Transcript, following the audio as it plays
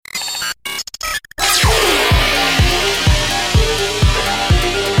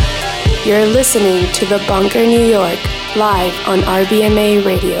You're listening to The Bunker, New York, live on RBMA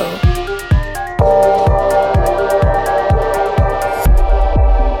Radio.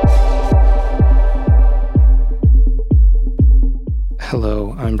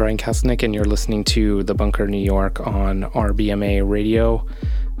 Hello, I'm Brian Kasnick, and you're listening to The Bunker, New York on RBMA Radio.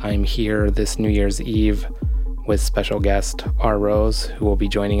 I'm here this New Year's Eve with special guest Rrose, who will be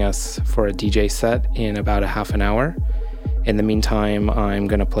joining us for a DJ set in about a half an hour. In the meantime, I'm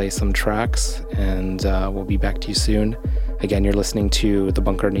going to play some tracks, and we'll be back to you soon. Again, you're listening to The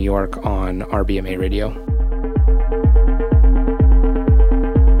Bunker, New York on RBMA Radio.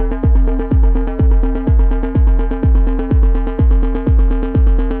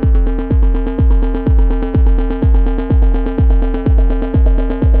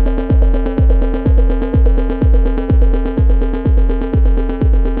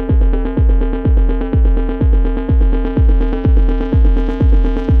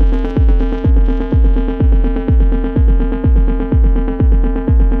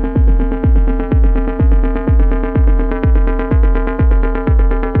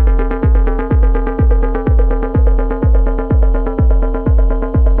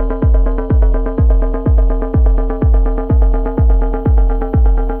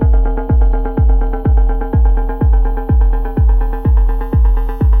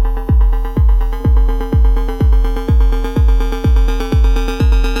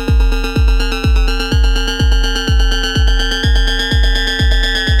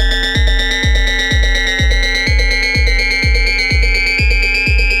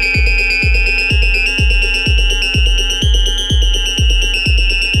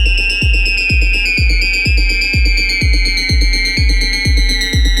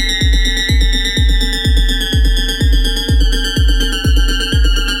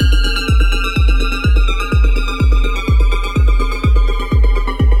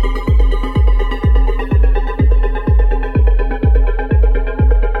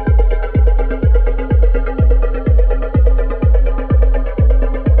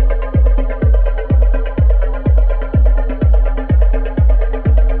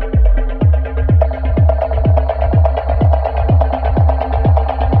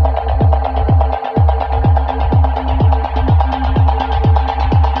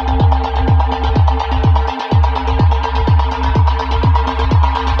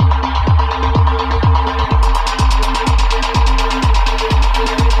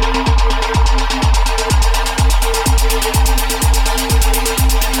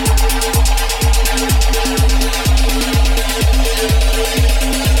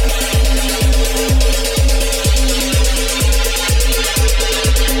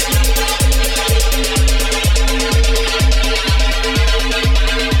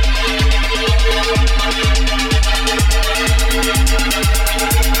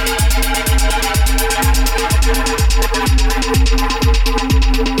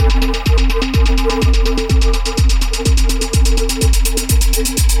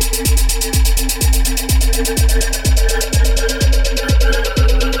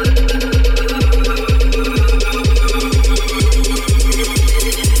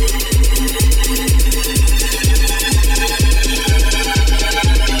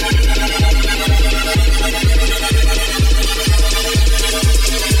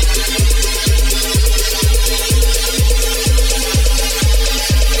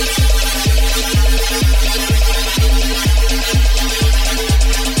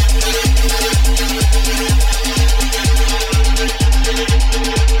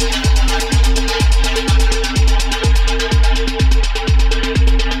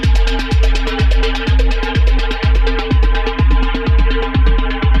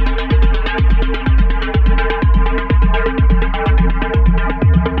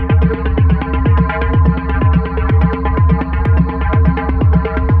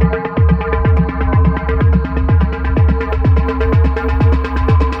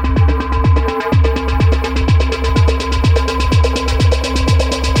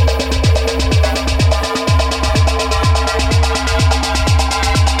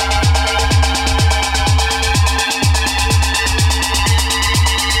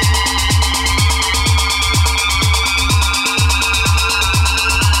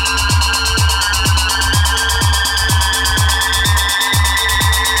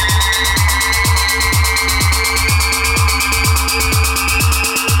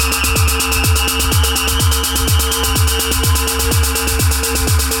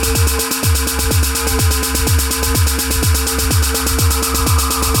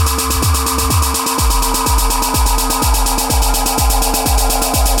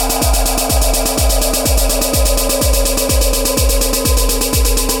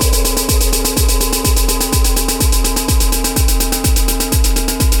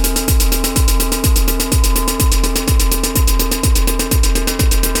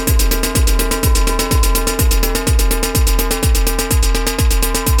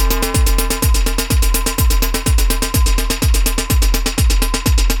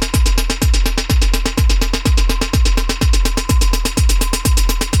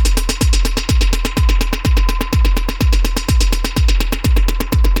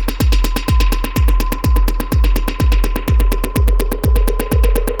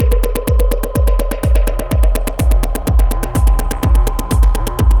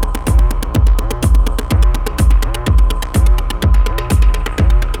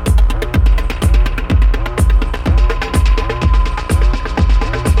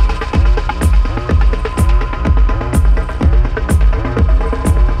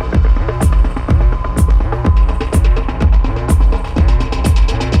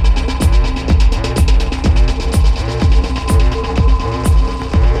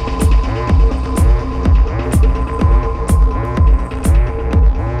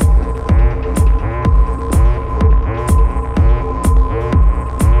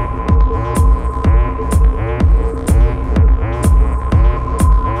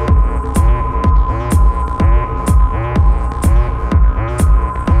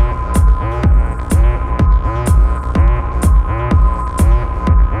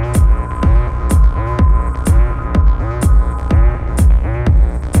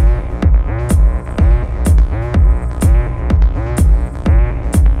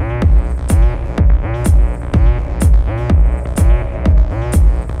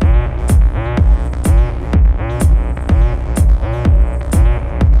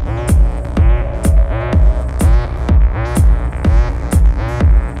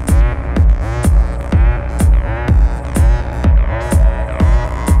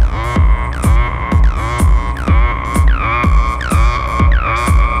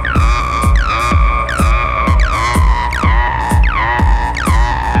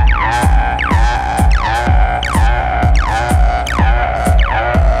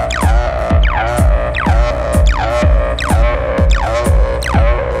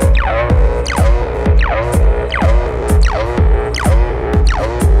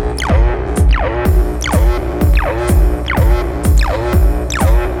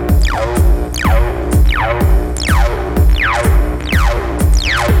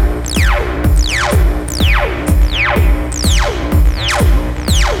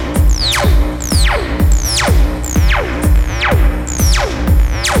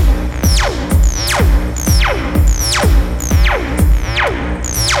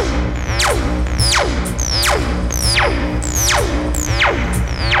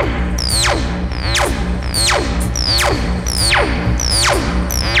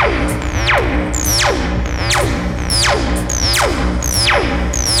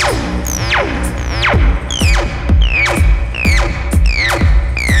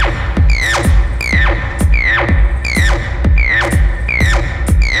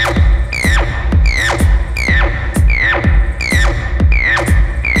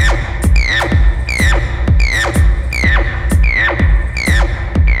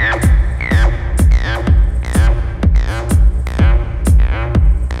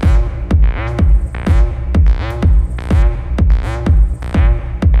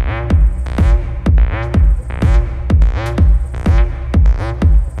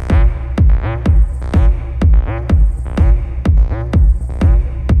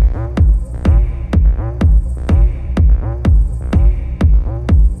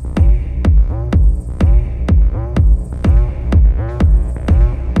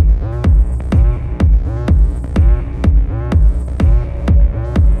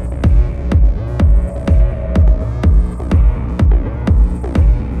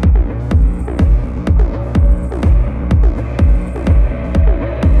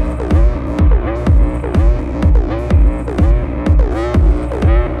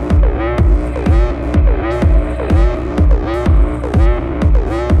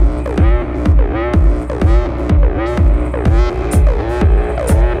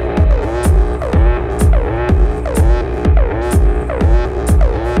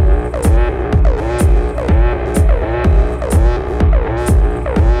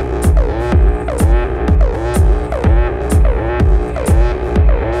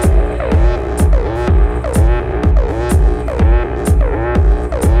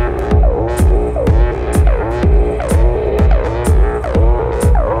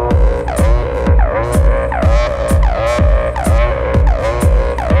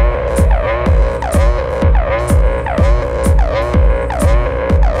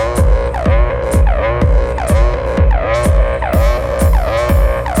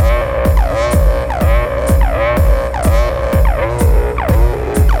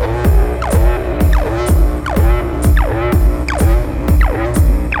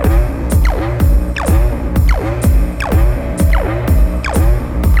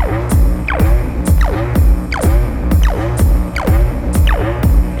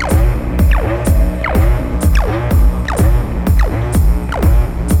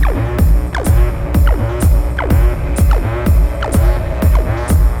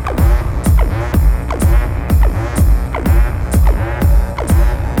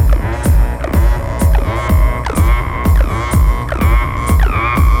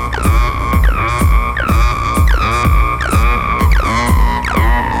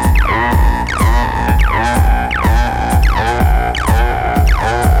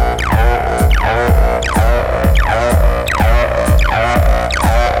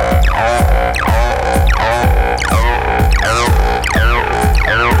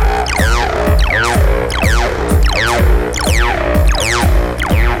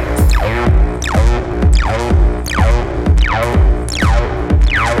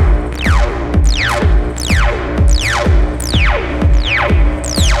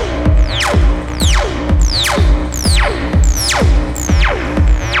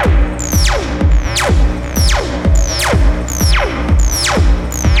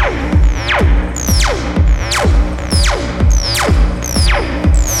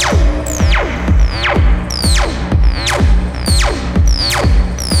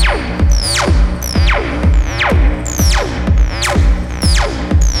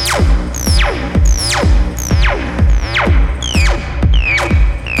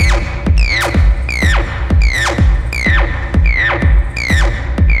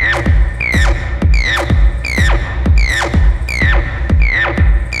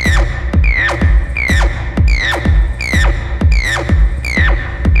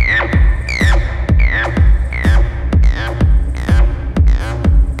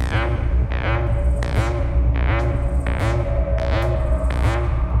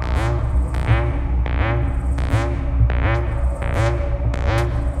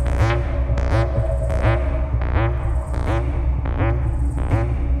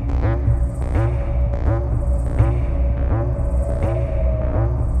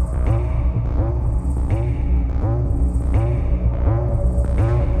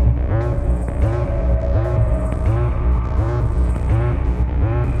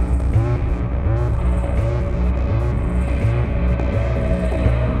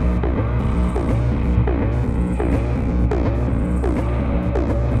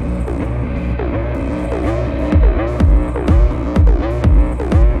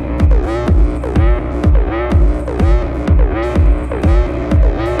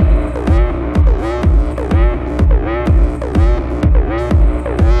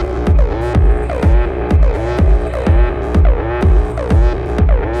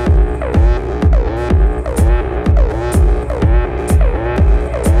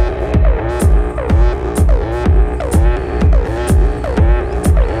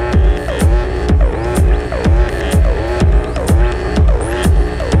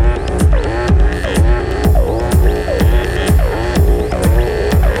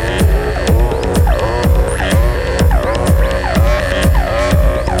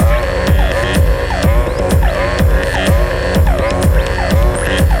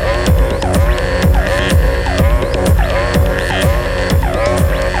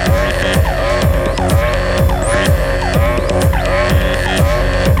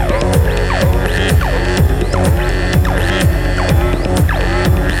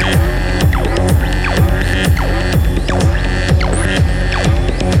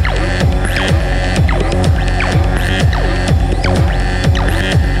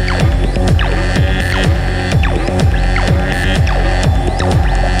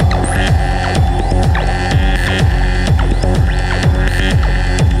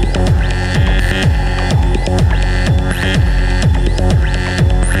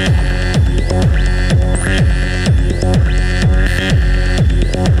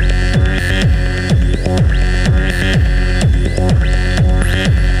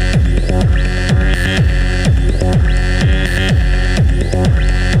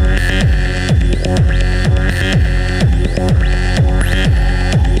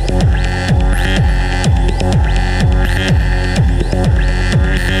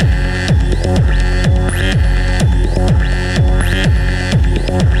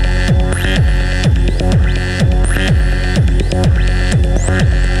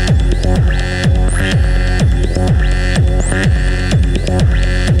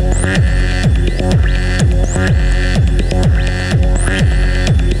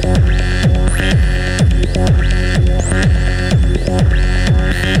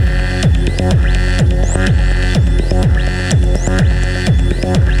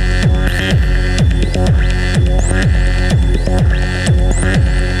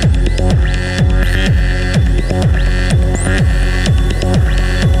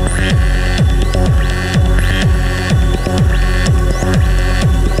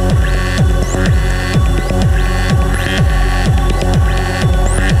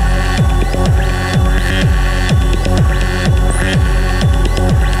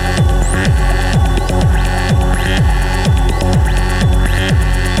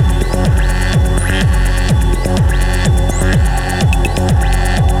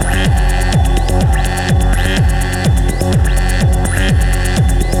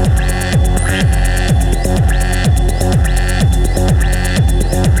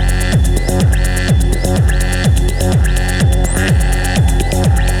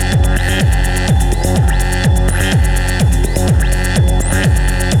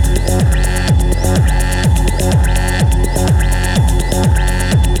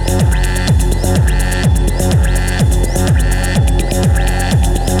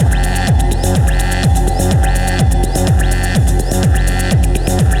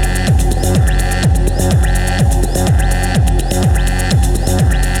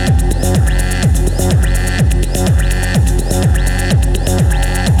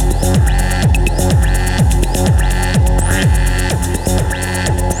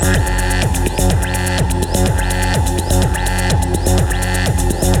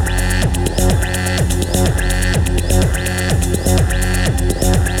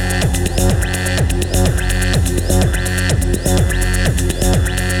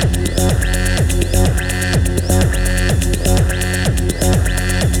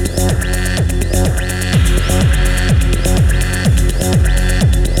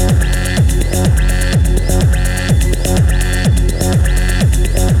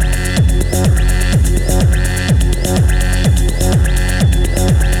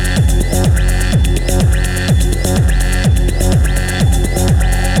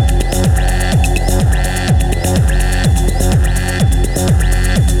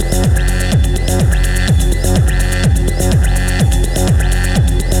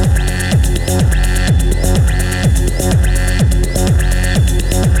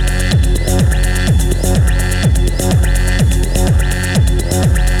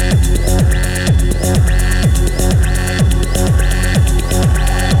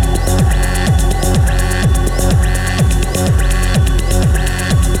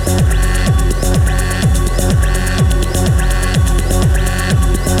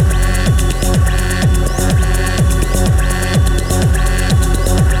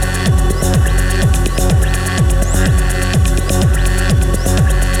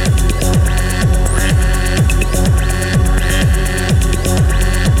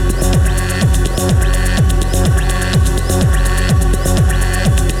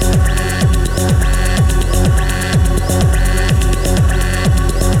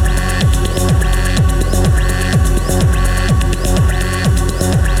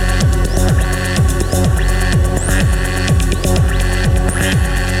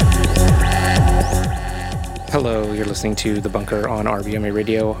 listening to The Bunker on RBMA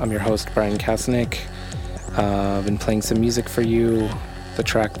Radio. I'm your host, Brian Kasnick. I've been playing some music for you. The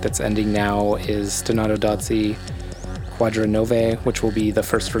track that's ending now is Donato Dazzi, Quadra Nove, which will be the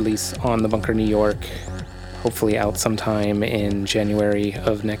first release on The Bunker New York, hopefully out sometime in January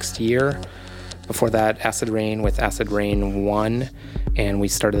of next year. Before that, Acid Rain with Acid Rain 1, and we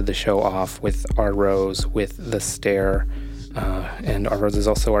started the show off with Rrose with The Stare. And Rrose is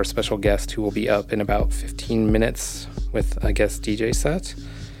also our special guest who will be up in about 15 minutes with a guest DJ set.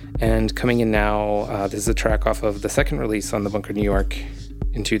 And coming in now, this is a track off of the second release on The Bunker New York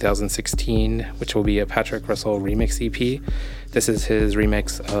in 2016, which will be a Patrick Russell remix EP. This is his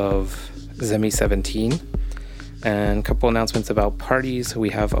remix of Zemi 17. And a couple announcements about parties.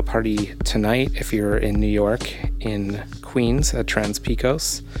 We have a party tonight if you're in New York, in Queens at Trans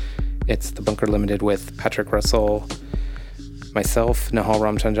Picos. It's The Bunker Limited with Patrick Russell, myself, Nahal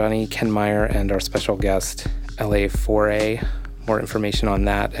Ramchandani, Ken Meyer, and our special guest, LA4A. More information on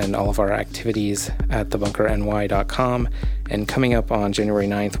that and all of our activities at thebunkerny.com. And coming up on January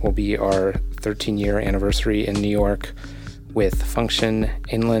 9th will be our 13-year anniversary in New York with Function,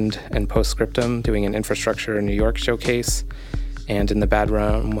 Inland, and Postscriptum doing an Infrastructure in New York showcase. And in the Bad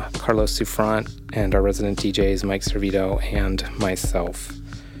Room, Carlos Souffrant and our resident DJs, Mike Servito and myself.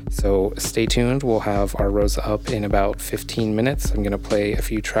 So stay tuned. We'll have Rrose up in about 15 minutes. I'm going to play a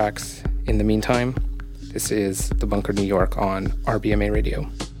few tracks in the meantime. This is The Bunker New York on RBMA Radio.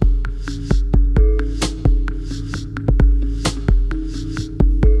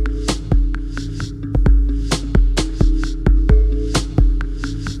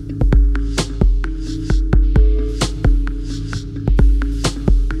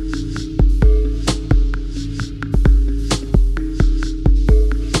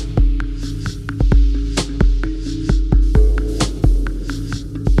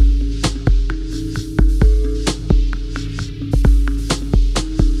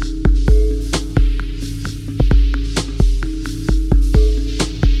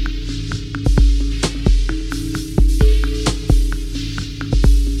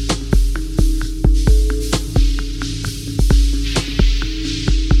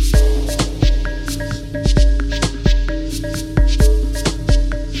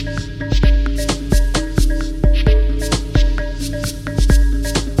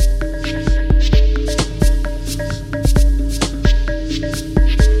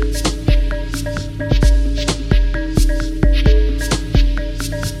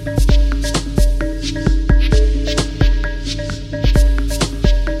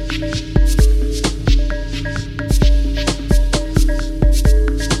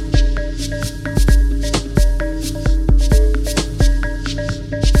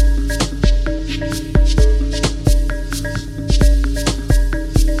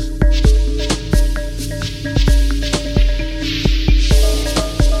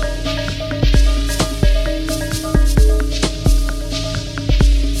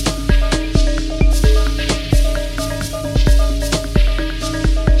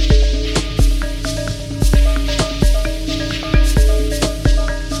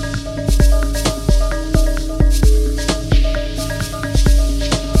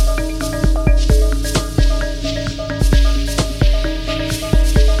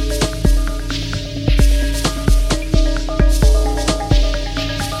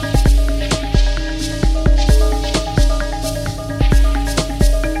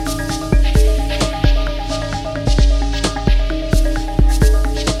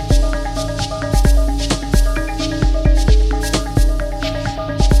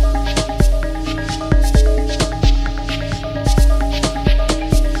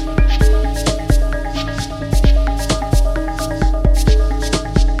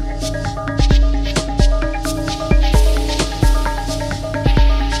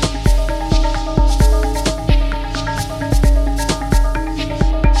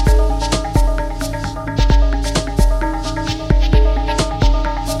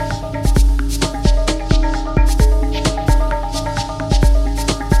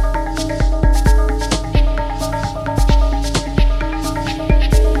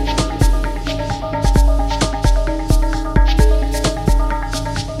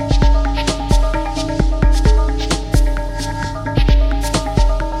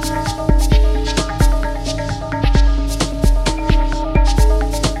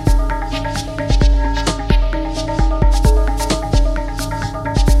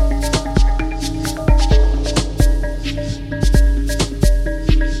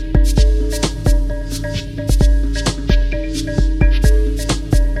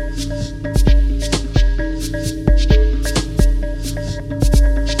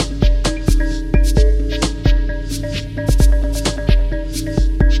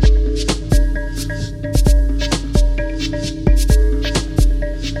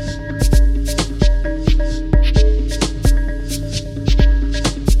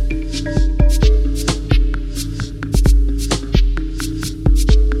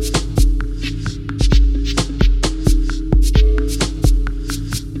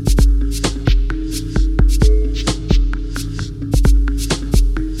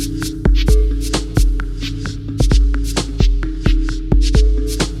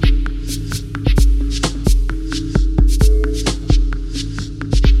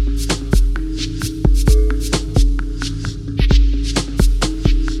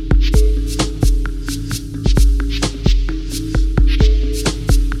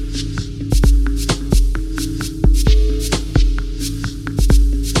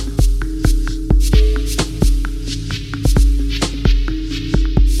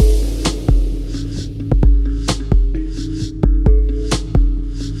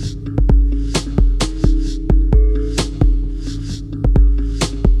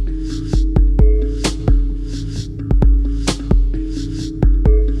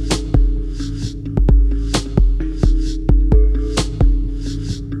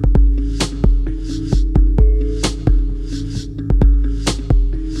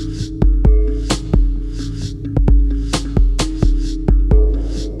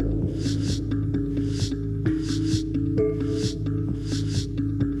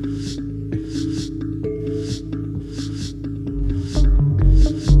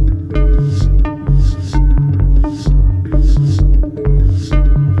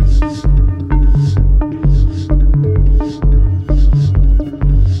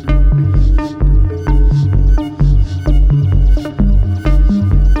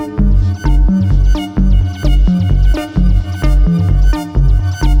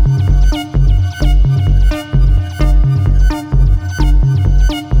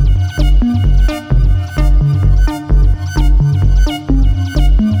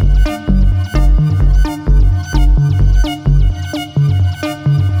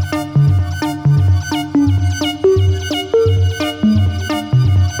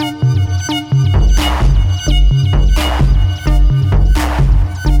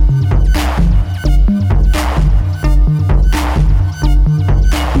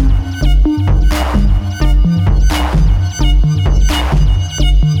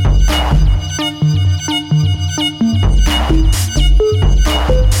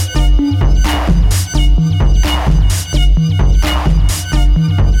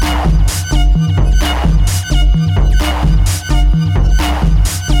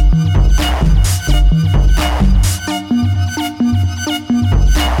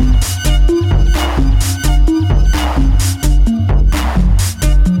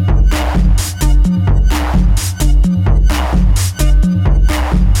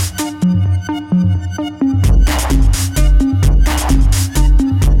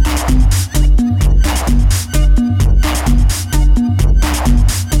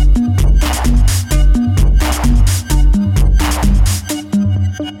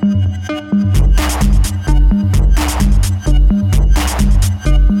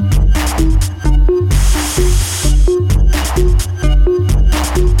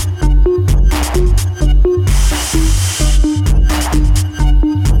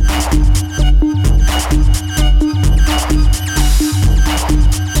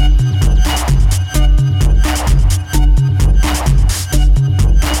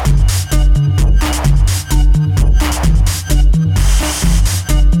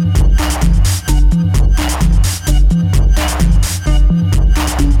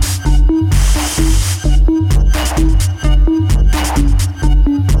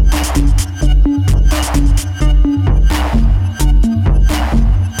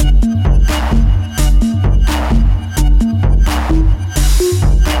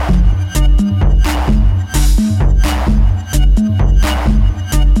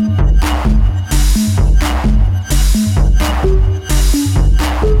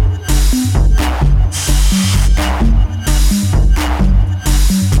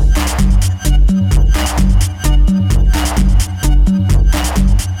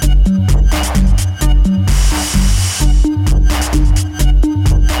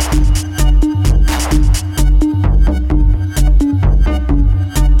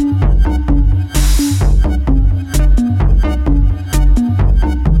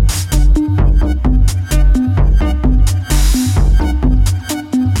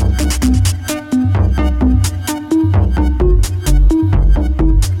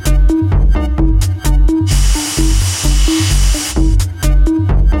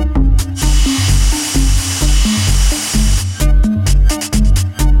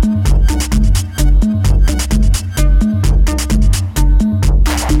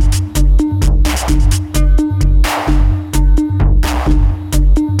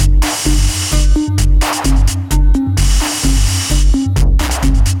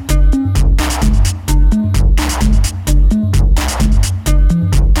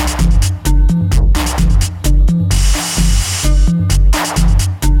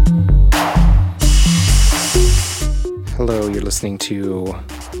 listening to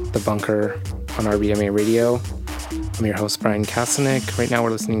The Bunker on RBMA Radio. I'm your host, Brian Kasanik. Right now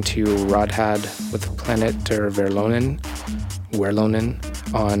we're listening to Rodhad with Planet der Werlonen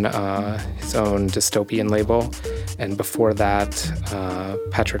on his own dystopian label. And before that,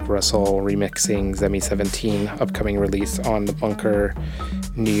 Patrick Russell remixing Zemi 17, upcoming release on The Bunker,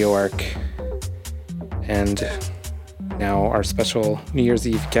 New York. And now our special New Year's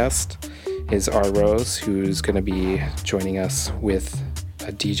Eve guest is Rrose, who's going to be joining us with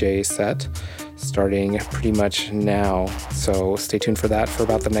a DJ set starting pretty much now. So stay tuned for that for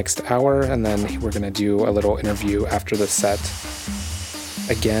about the next hour, and then we're going to do a little interview after the set.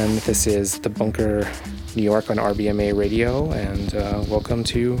 Again, this is The Bunker, New York on RBMA Radio, and welcome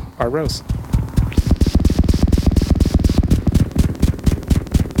to Rrose.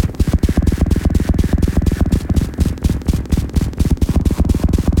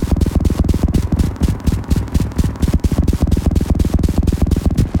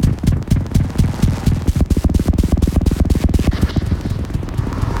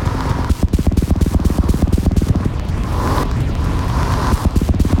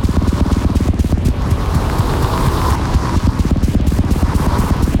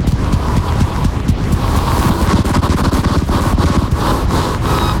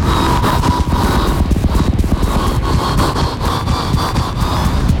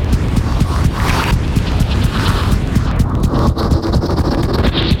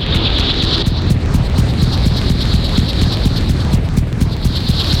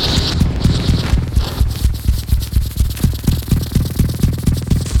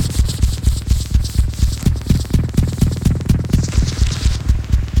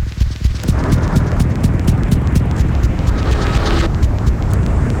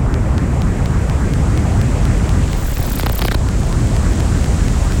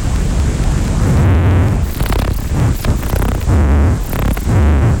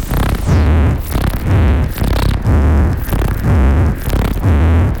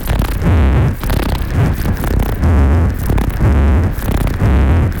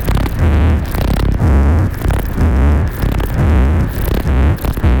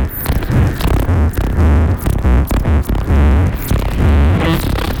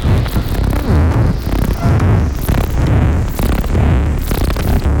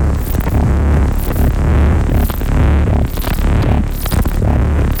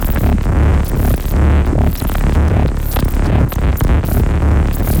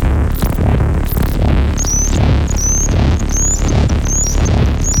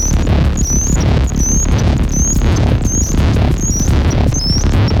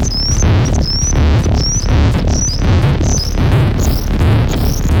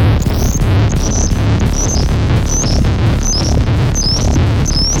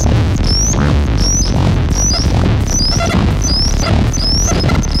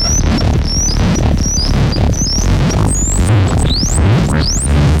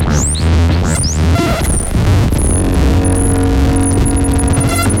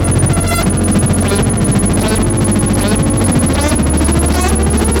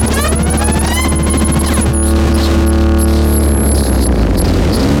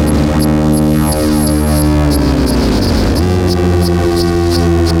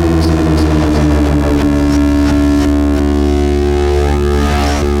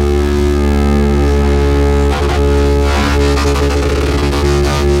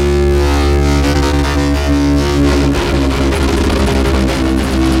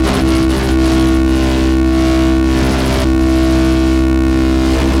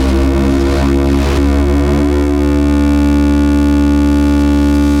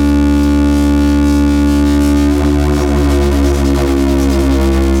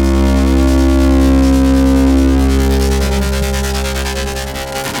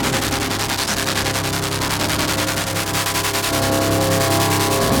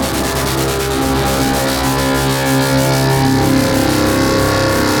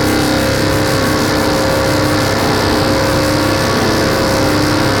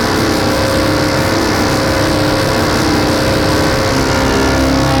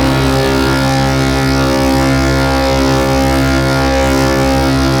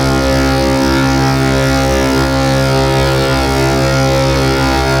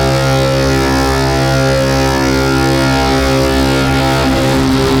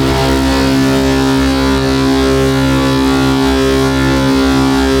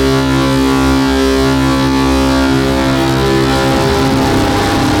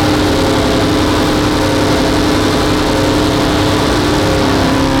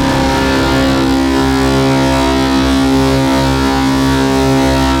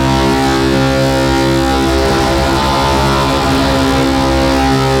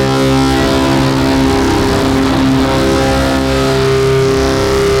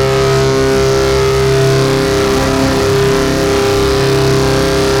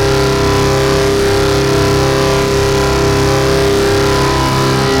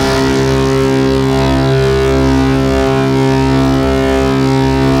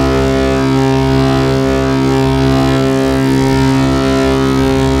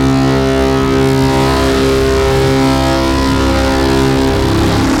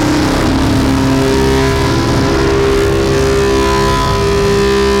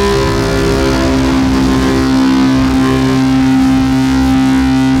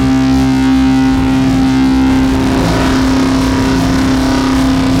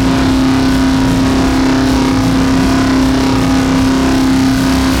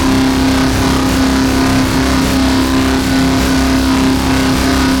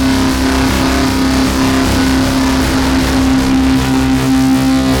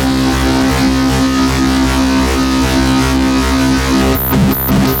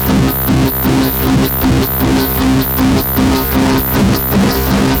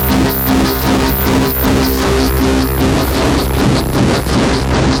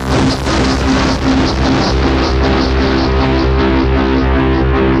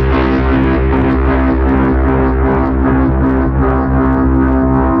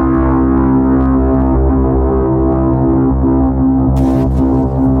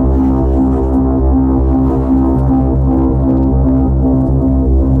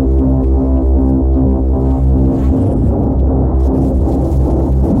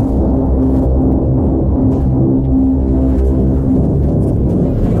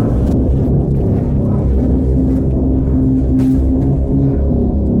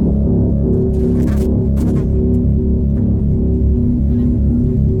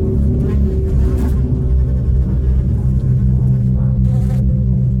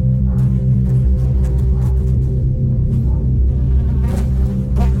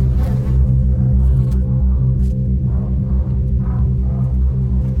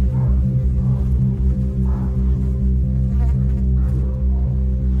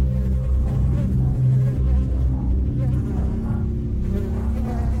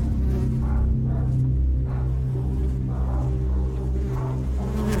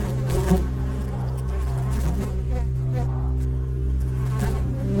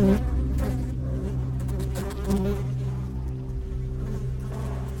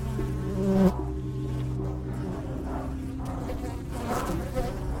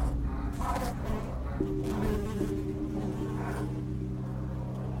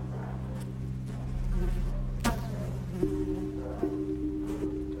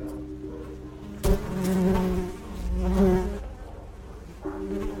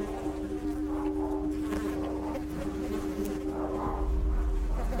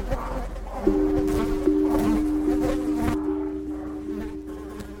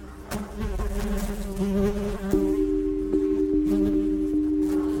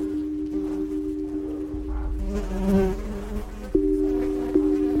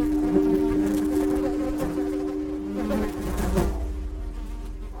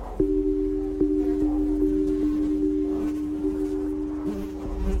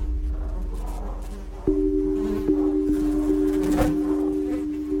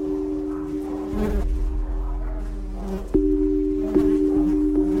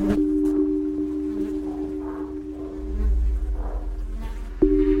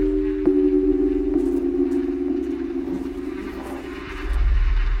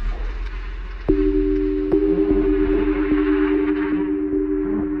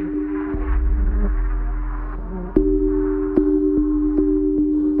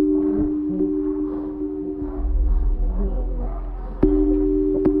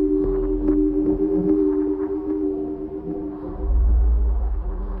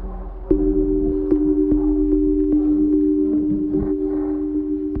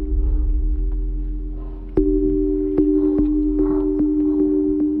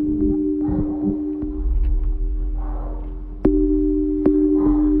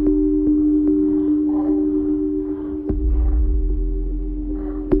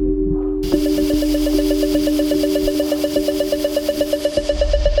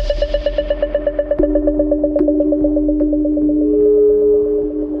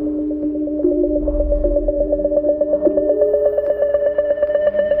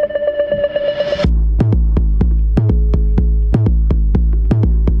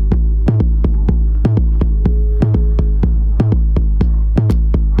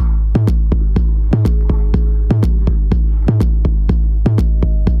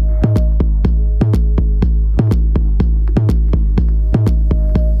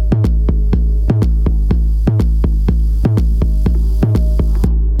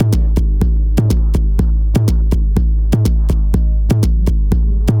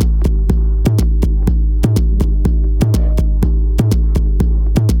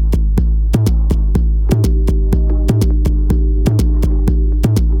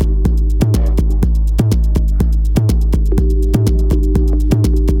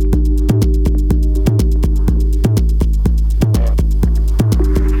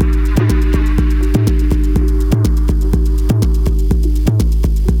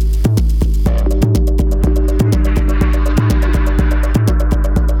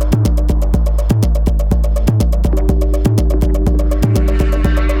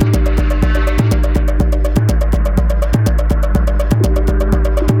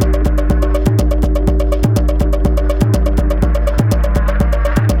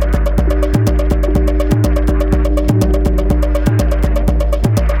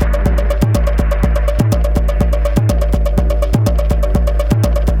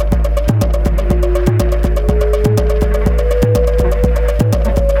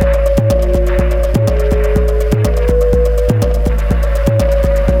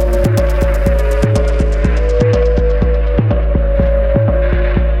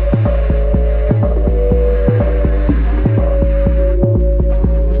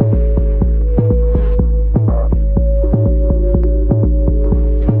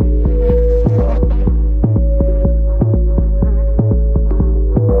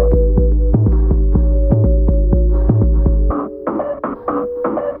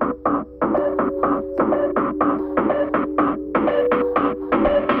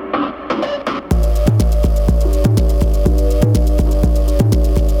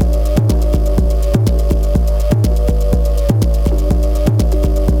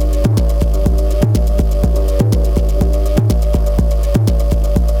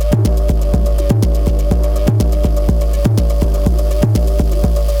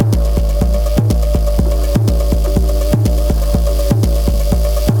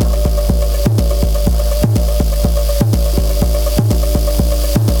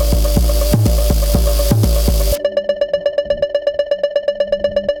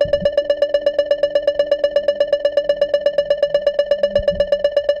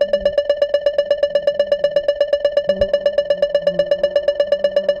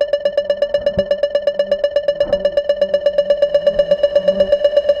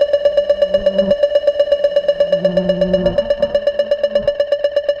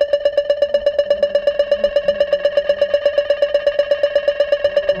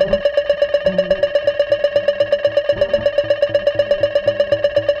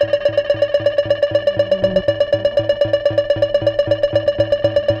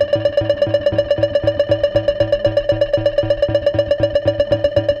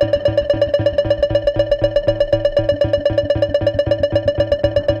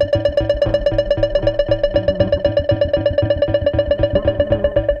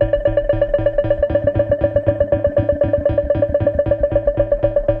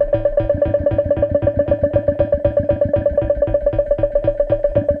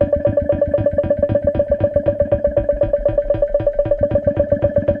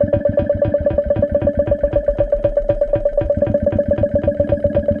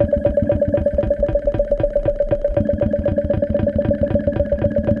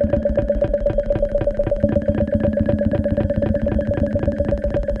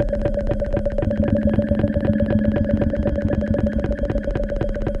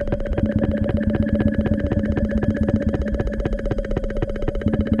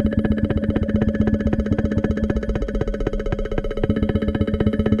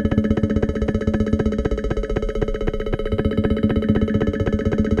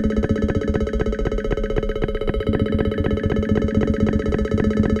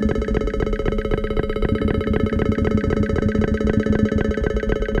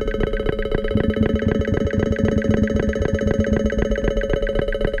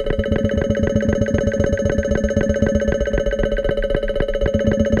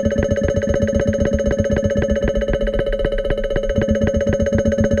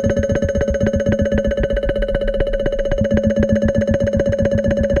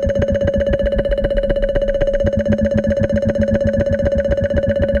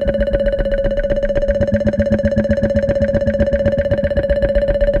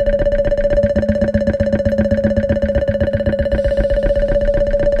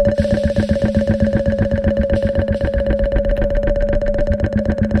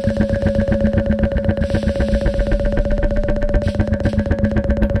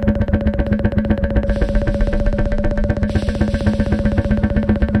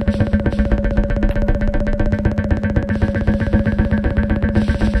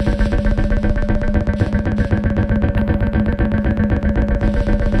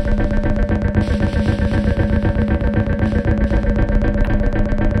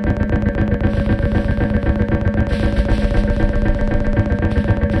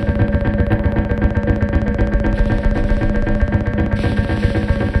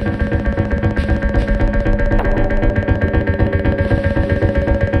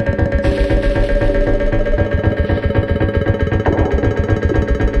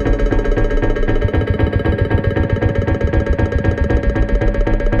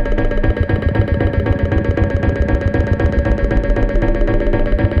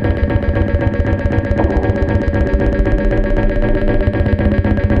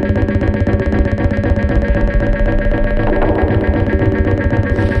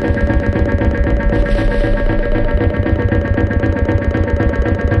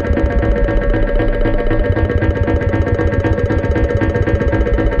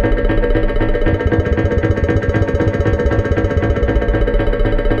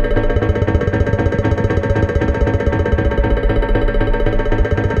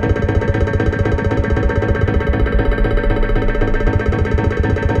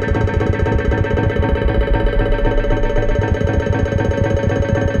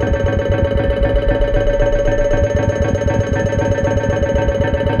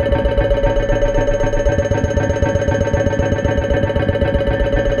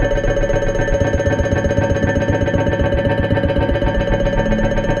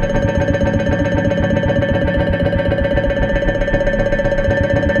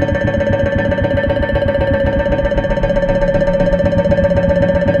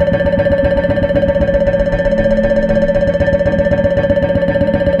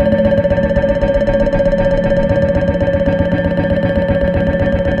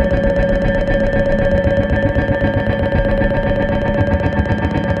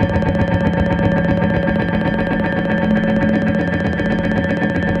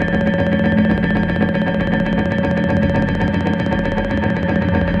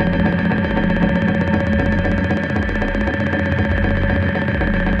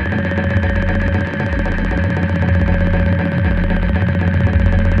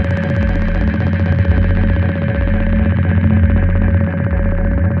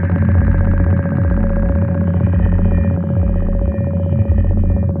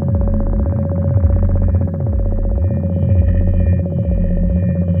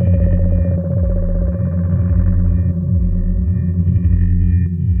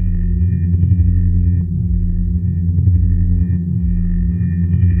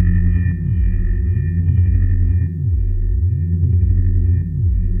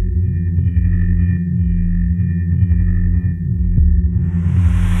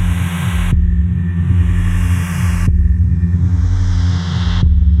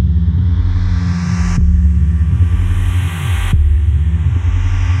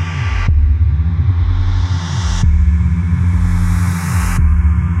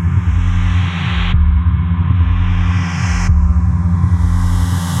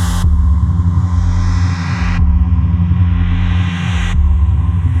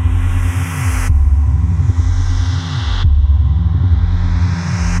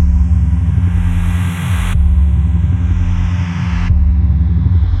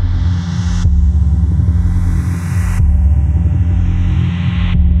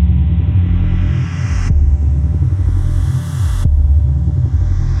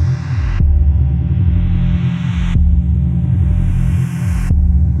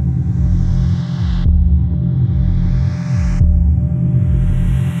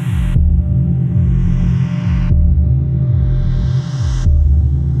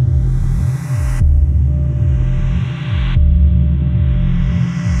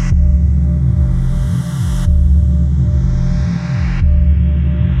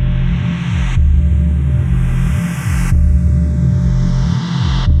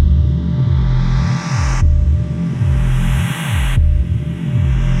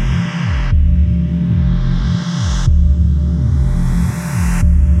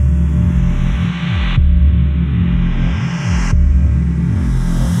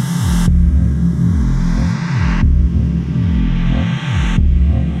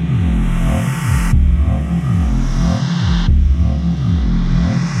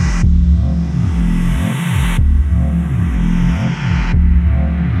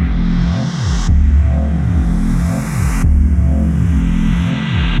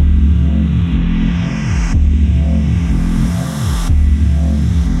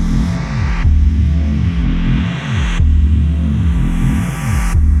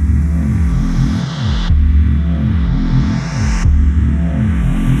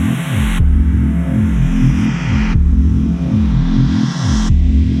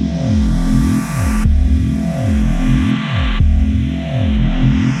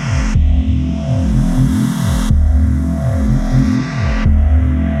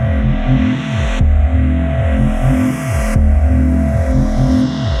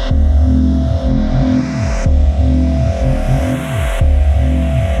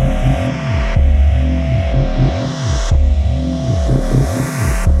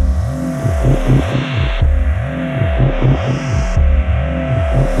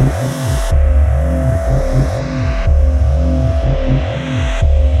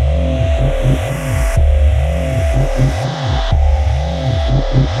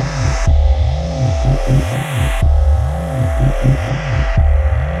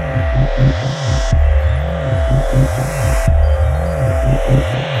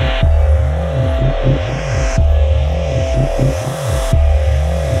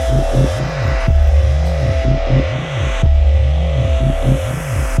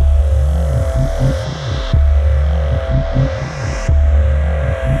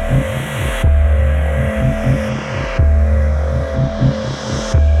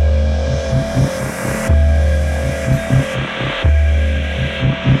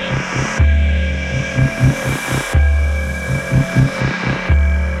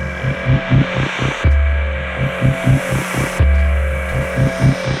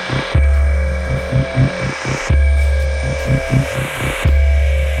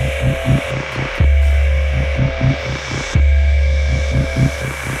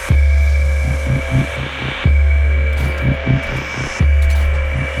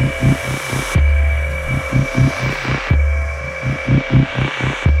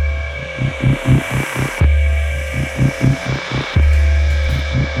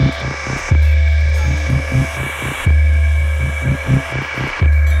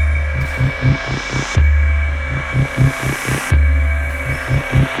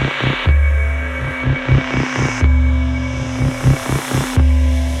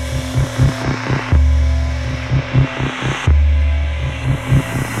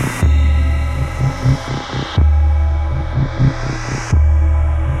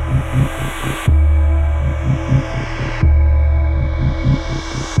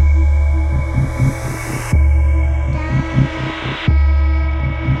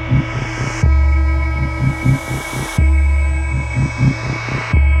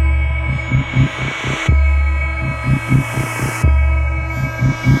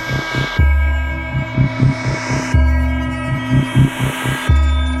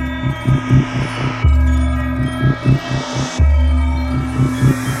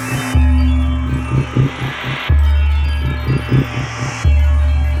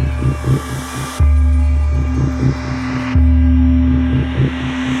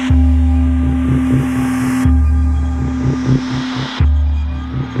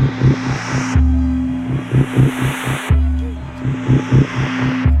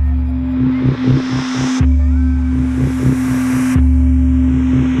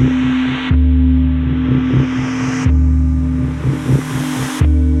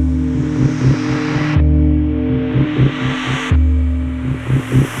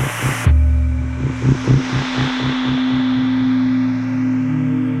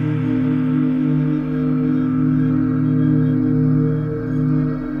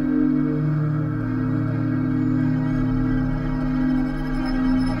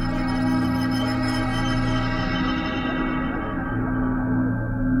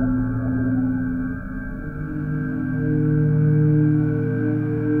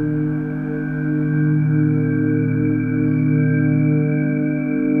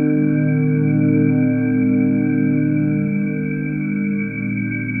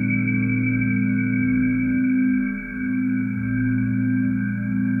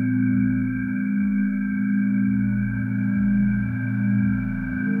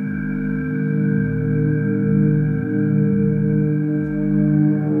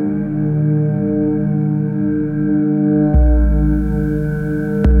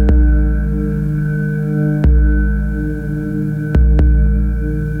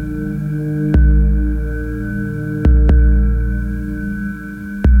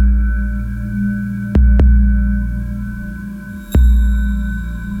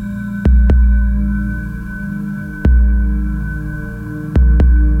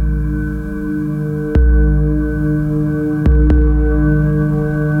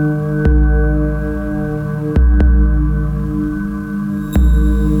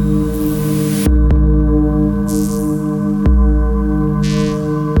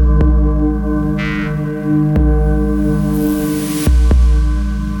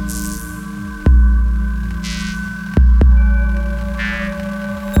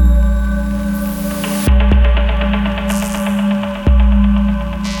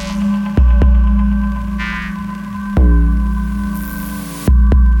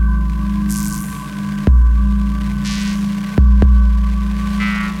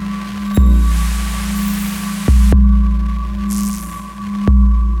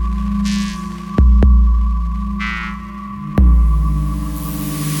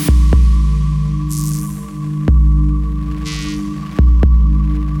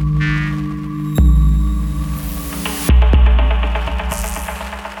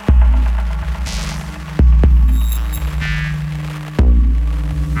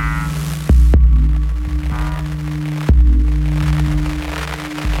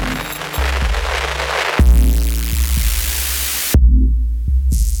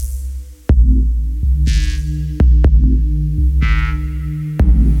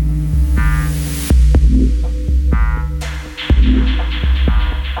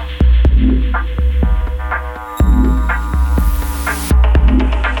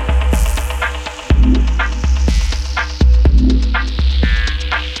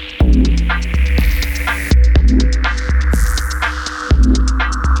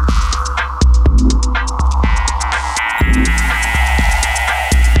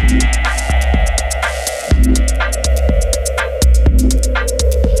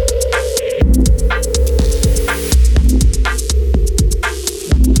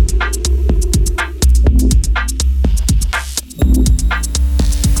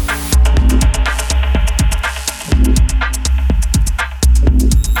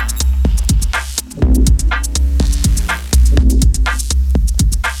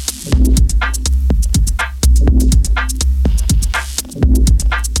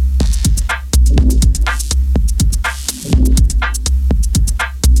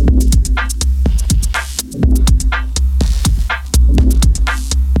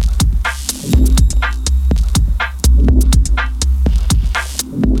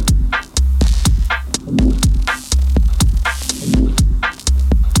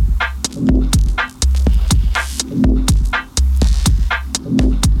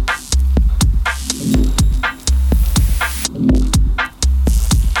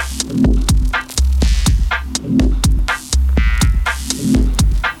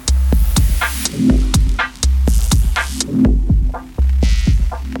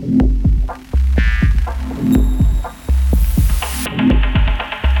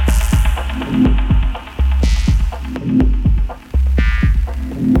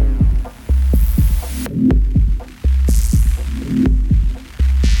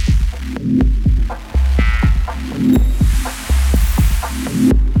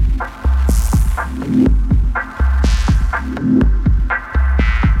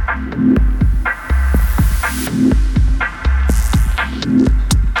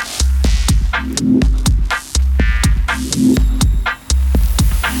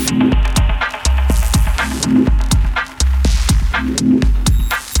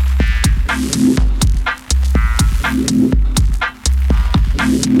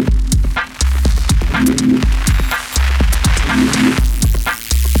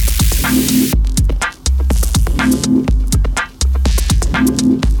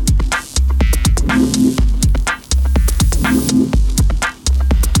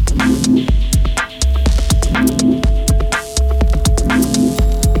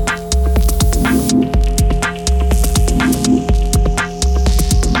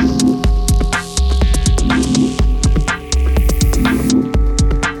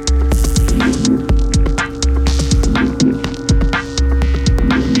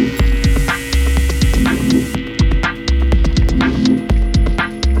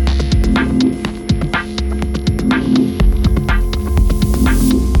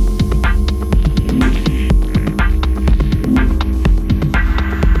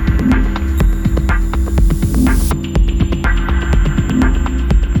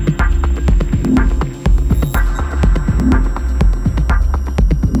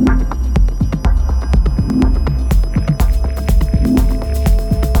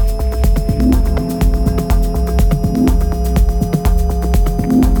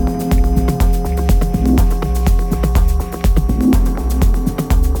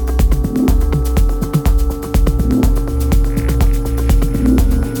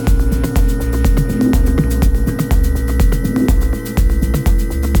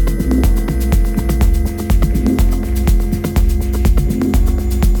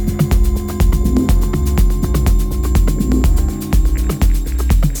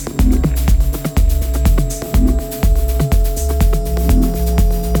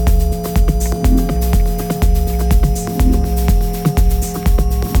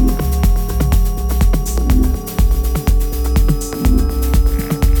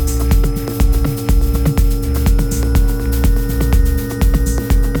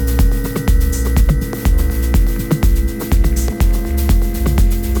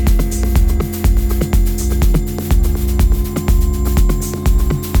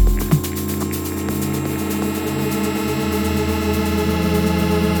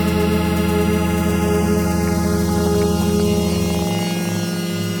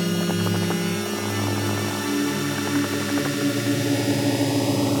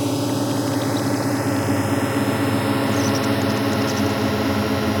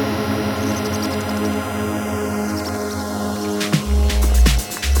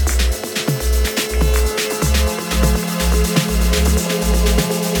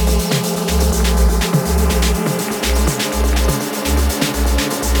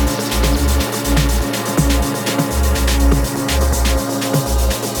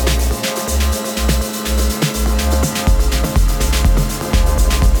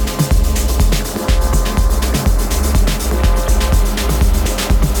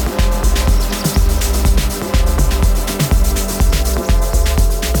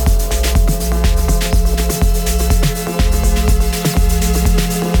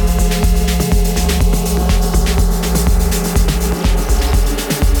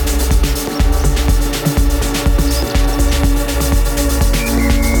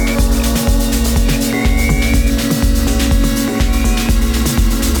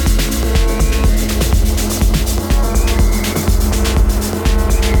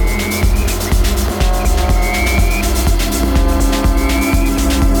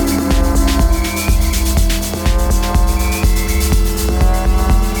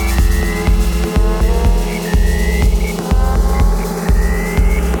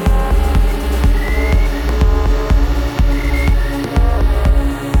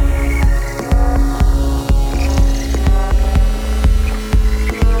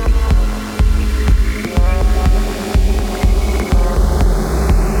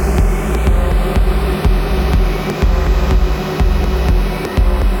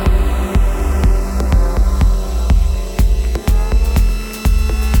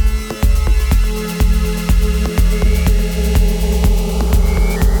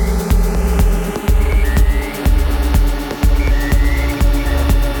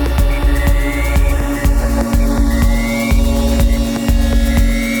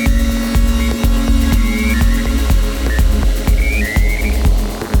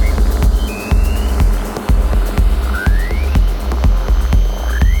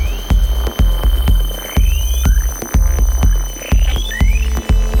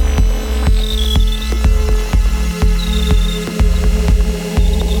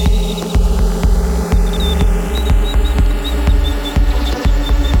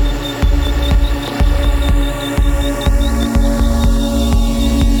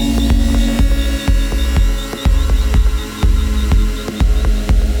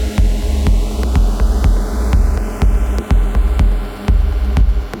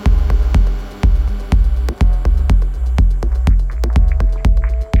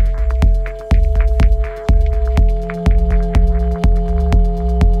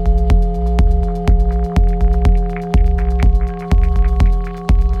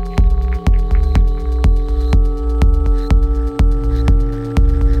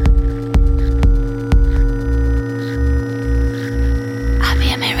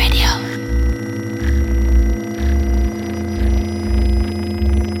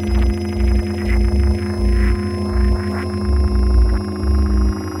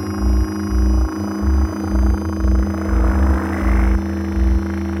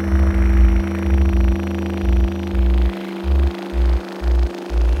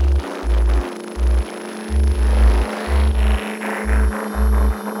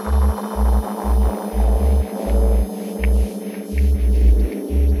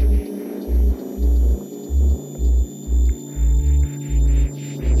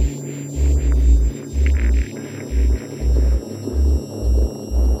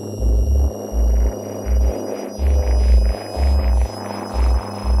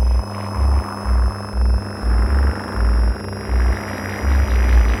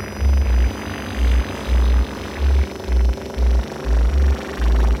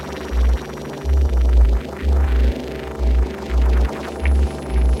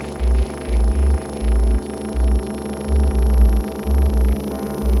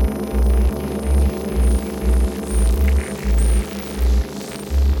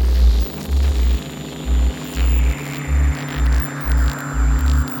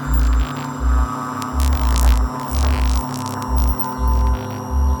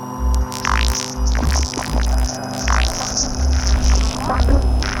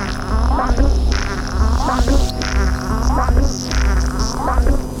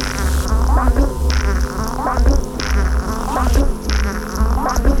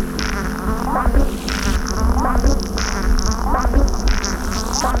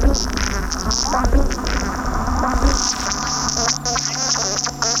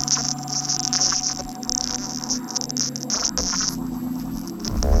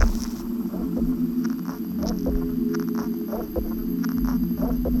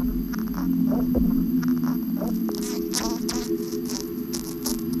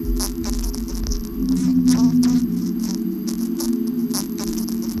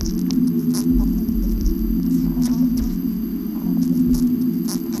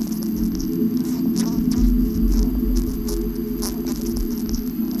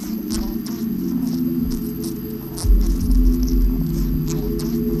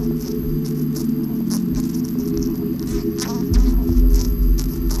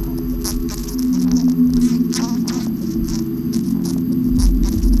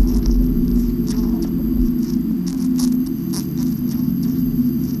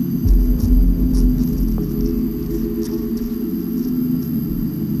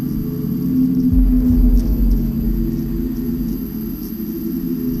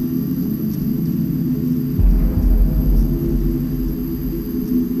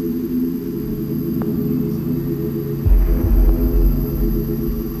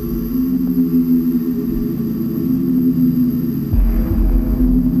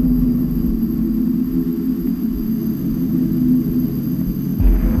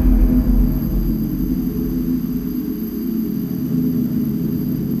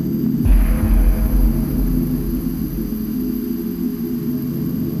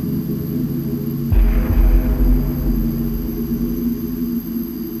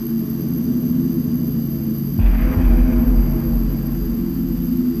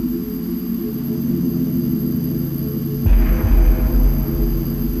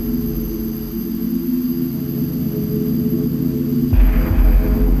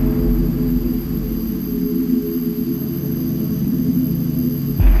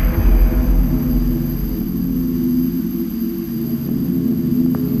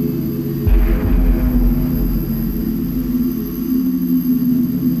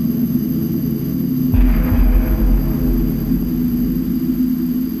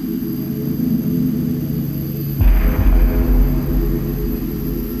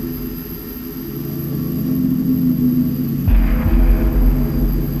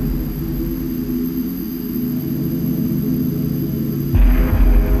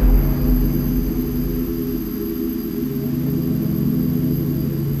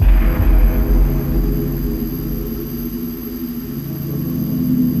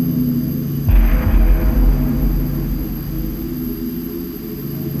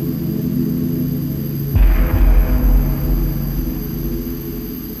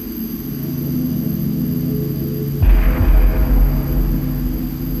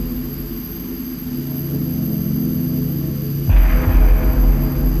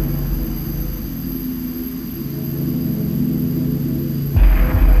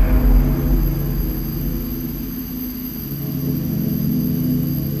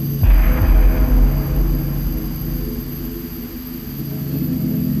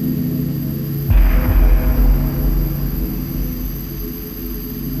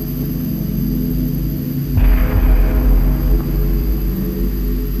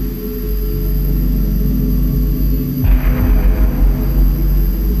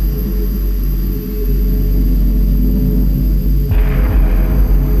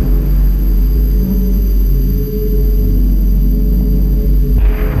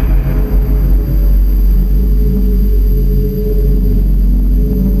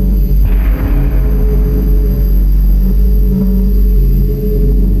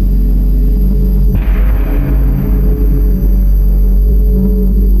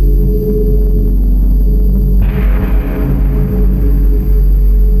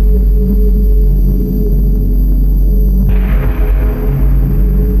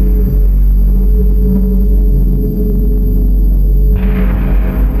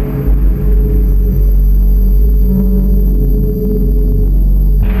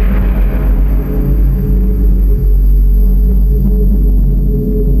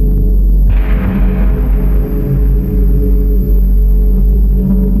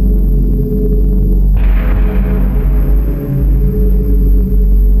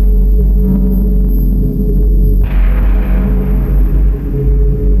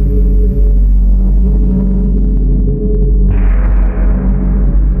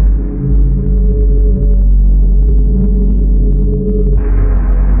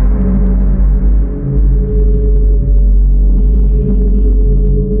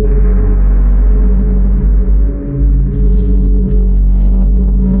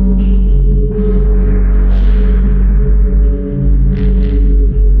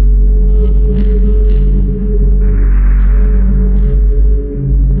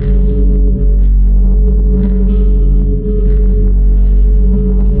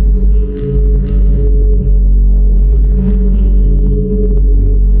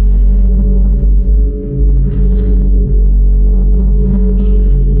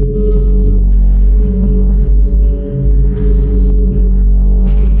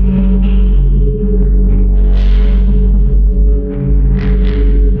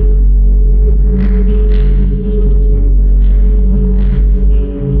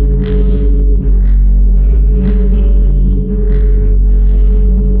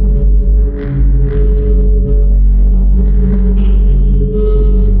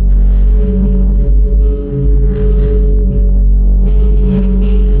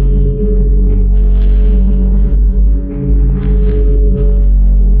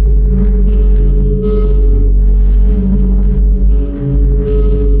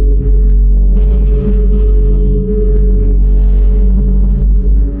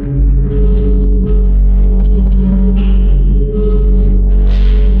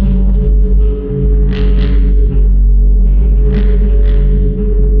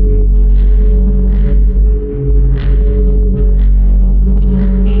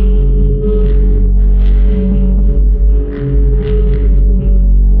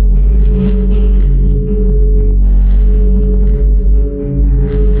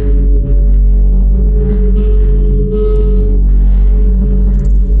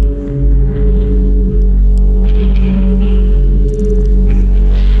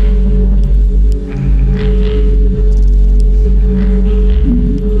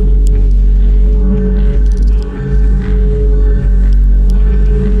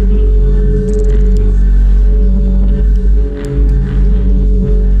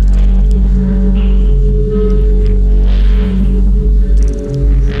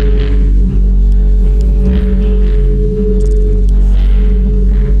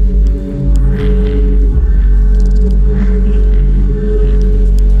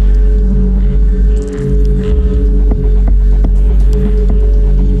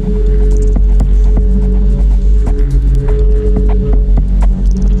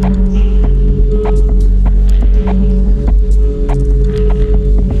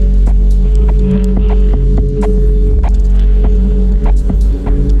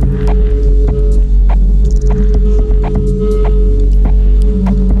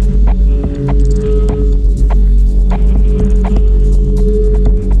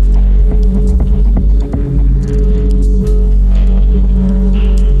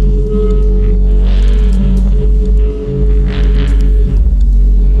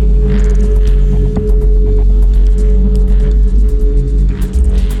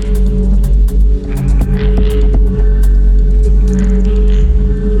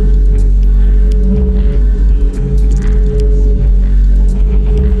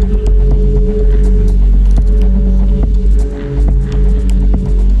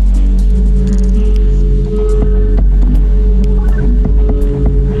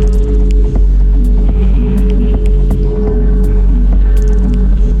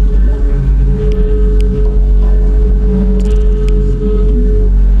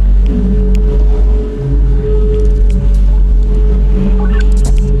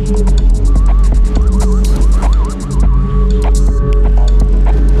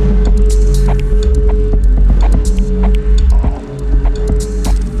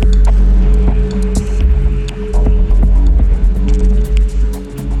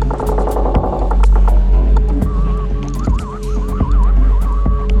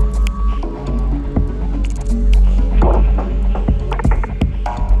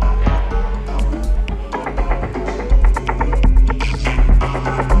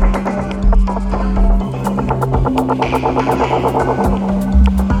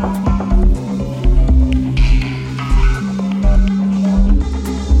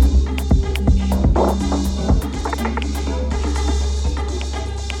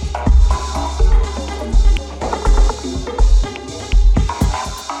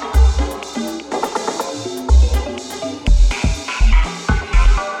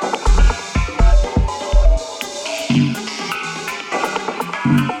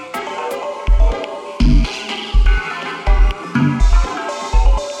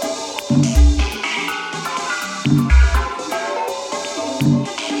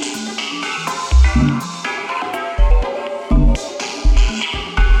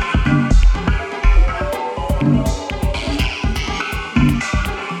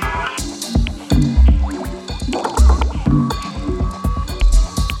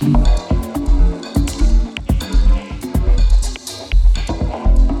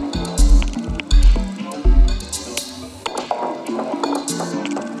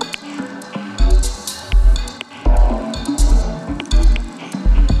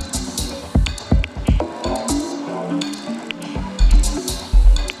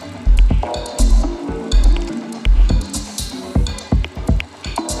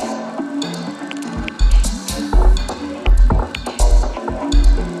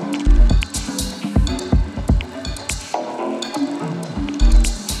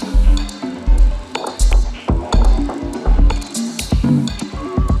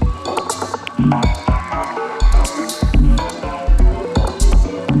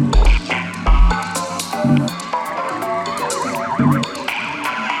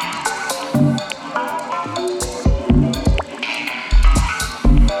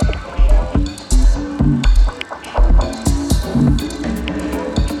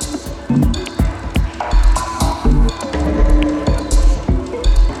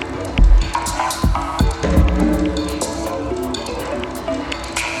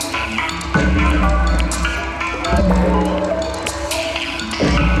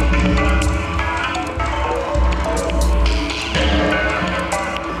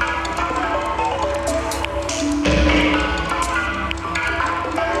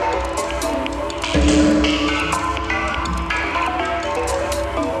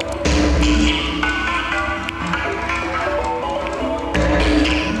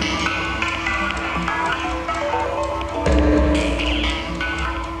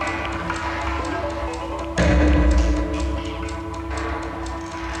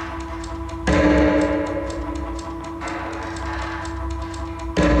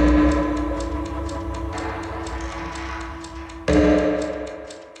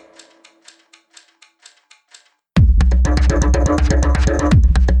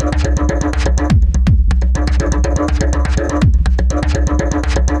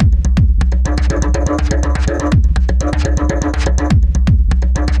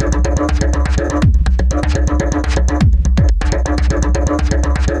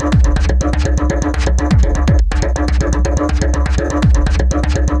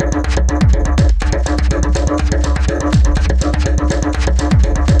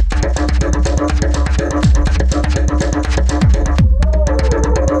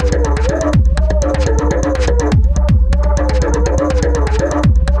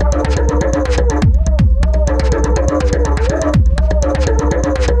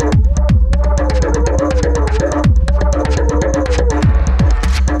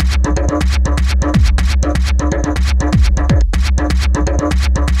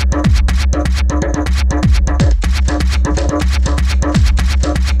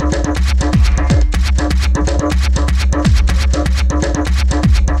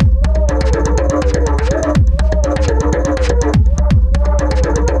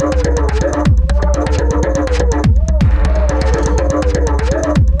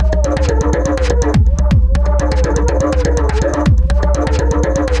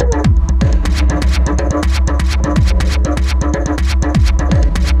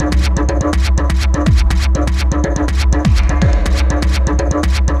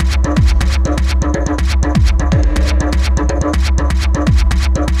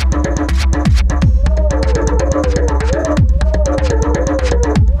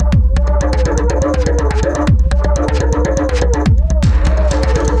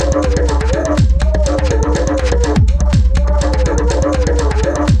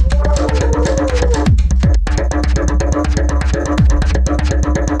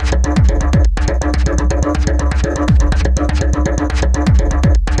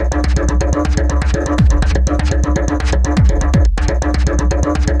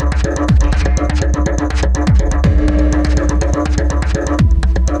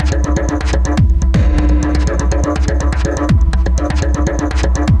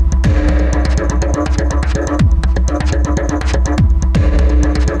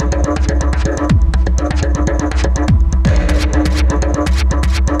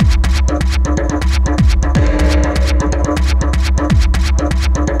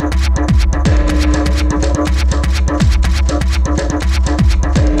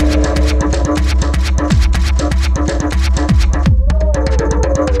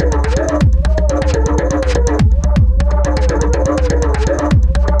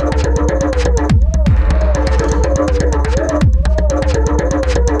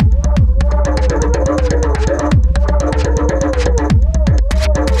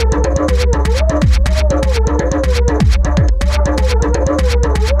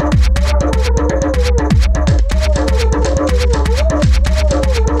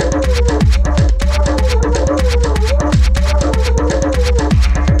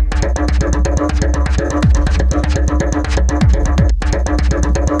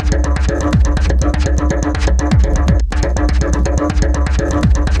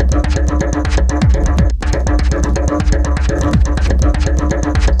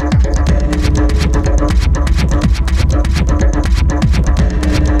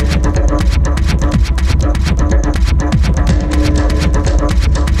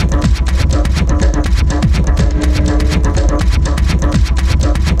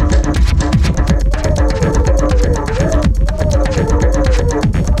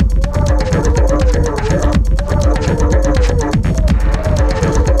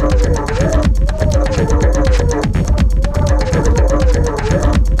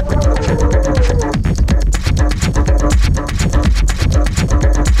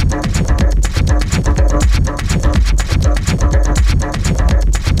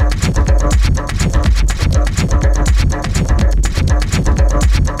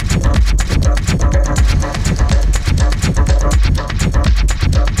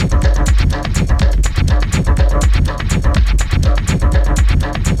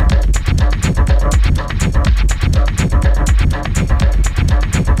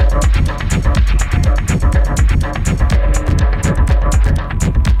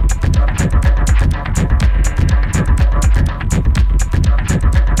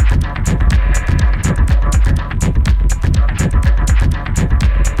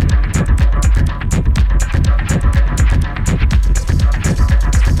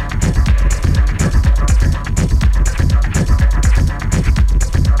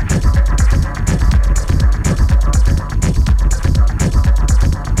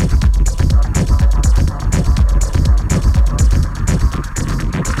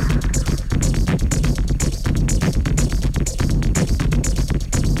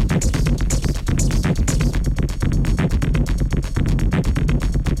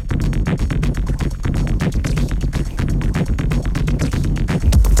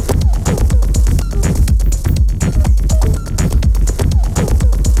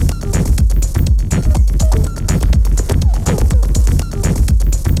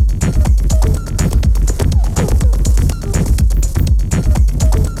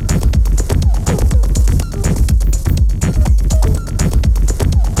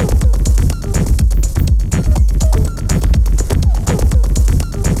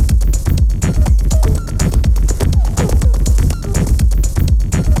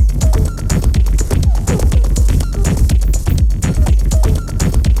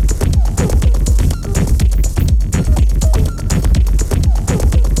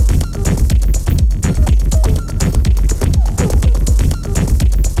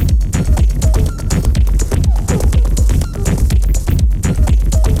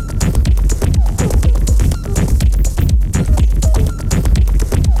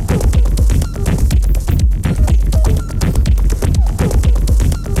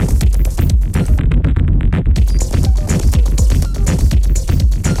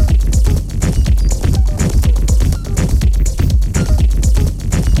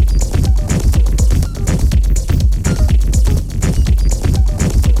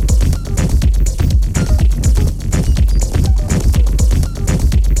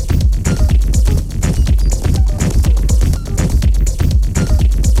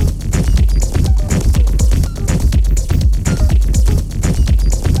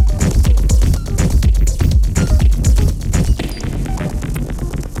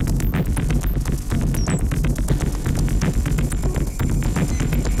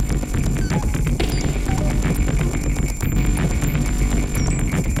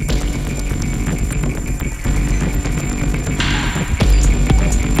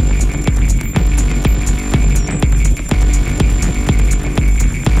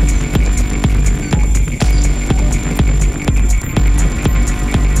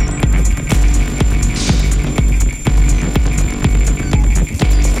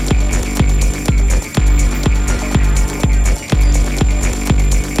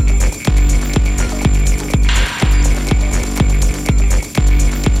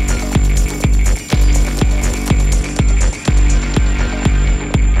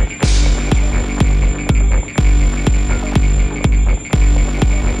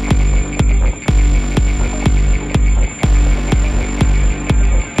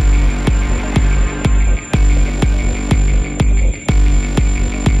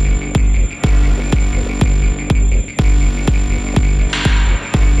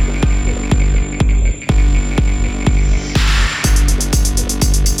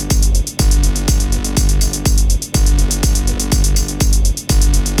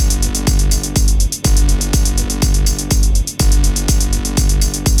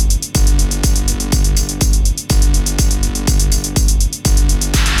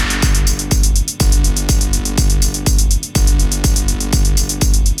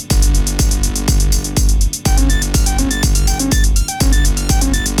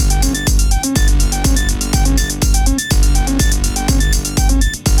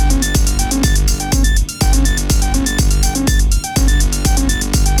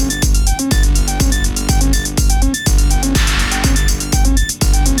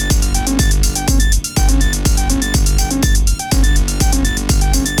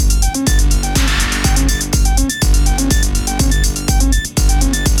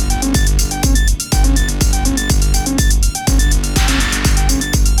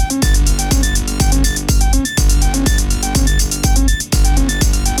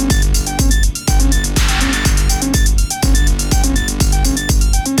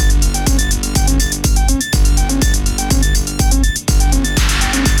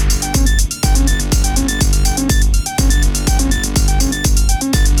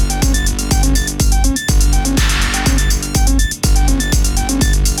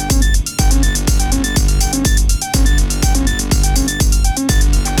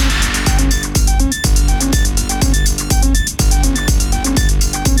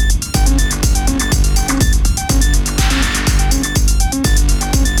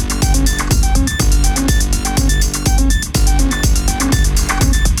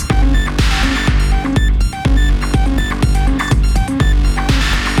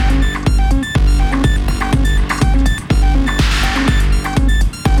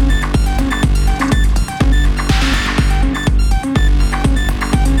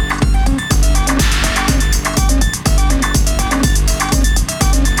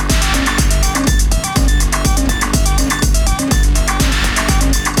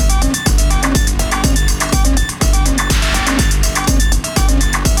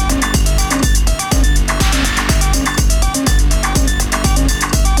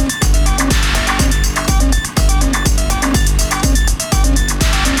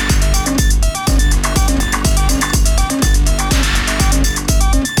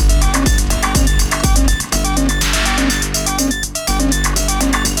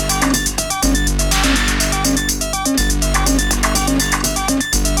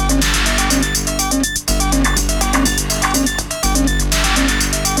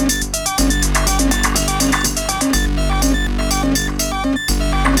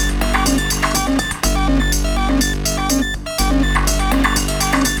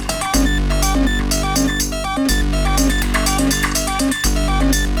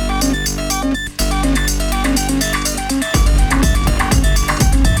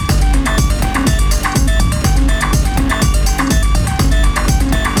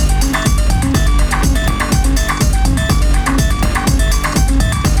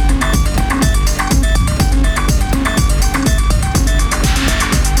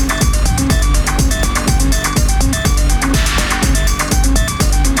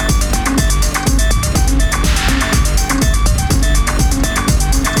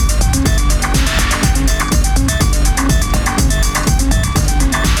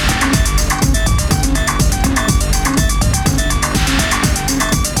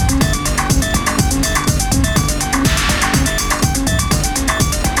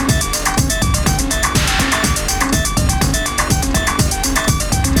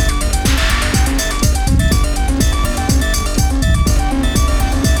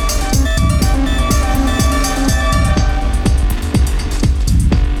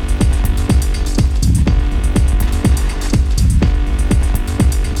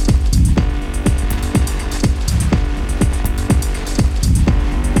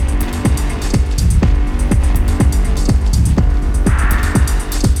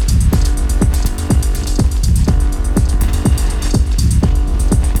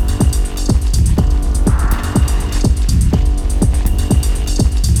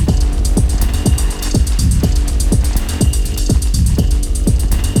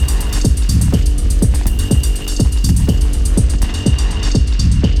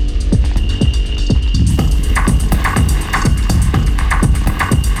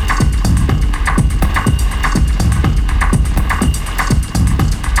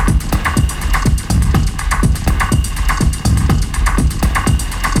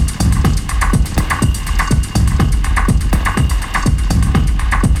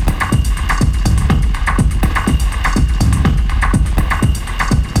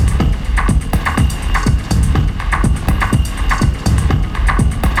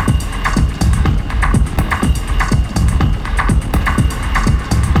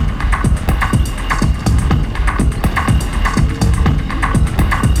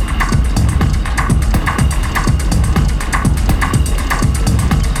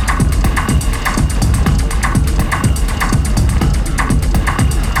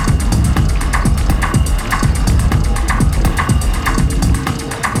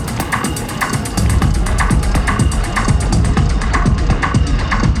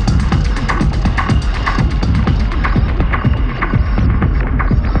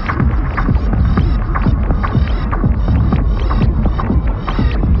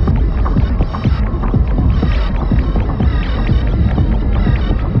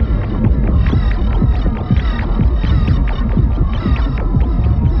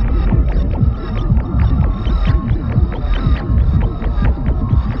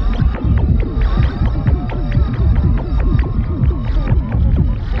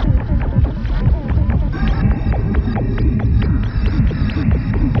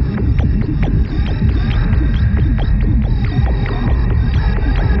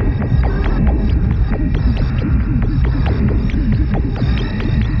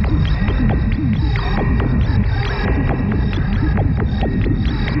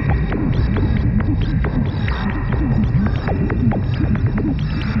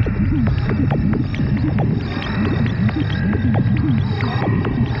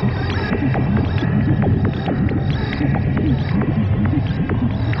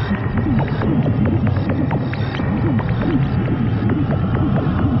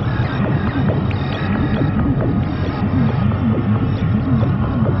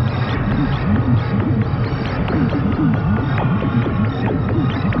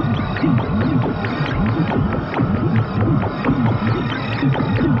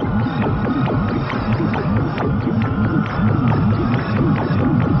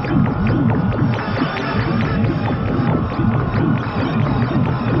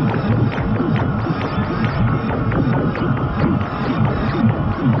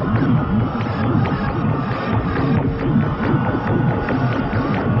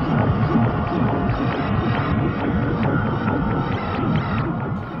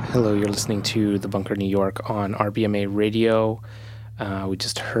 Hello, you're listening to The Bunker New York on RBMA Radio. We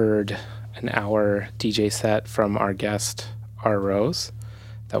just heard an hour DJ set from our guest, Rrose.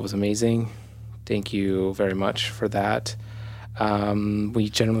 That was amazing. Thank you very much for that. We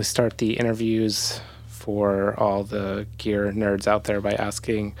generally start the interviews for all the gear nerds out there by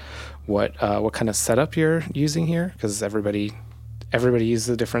asking what kind of setup you're using here, because everybody uses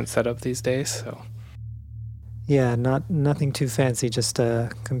a different setup these days. So. Yeah, nothing too fancy, just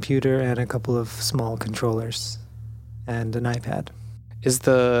a computer and a couple of small controllers and an iPad. Is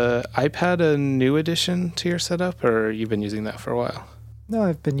the iPad a new addition to your setup, or you've been using that for a while? No,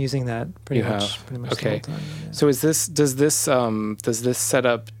 I've been using that pretty much okay. the whole time. Yeah. So does this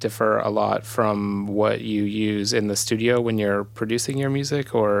setup differ a lot from what you use in the studio when you're producing your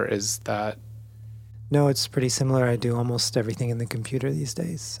music, or is that? No, it's pretty similar. I do almost everything in the computer these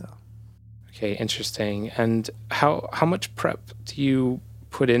days, so. Okay, interesting. And how much prep do you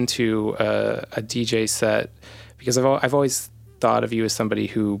put into a DJ set? Because I've always thought of you as somebody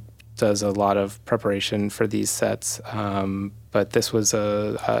who does a lot of preparation for these sets, but this was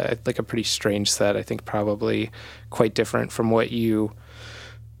a pretty strange set. I think probably quite different from what you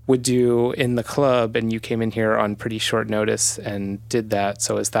would do in the club, and you came in here on pretty short notice and did that.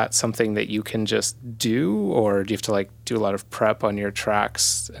 So is that something that you can just do, or do you have to do a lot of prep on your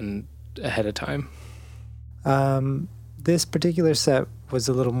tracks and ahead of time? This particular set was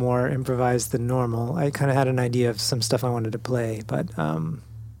a little more improvised than normal. I kind of had an idea of some stuff I wanted to play, but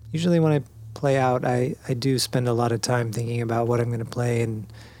usually when I play out, I do spend a lot of time thinking about what I'm going to play, and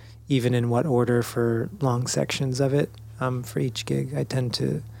even in what order for long sections of it for each gig. I tend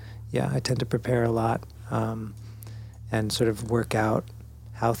to prepare a lot and sort of work out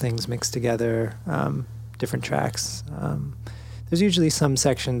how things mix together, different tracks. There's usually some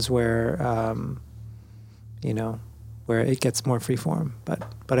sections where, where it gets more freeform,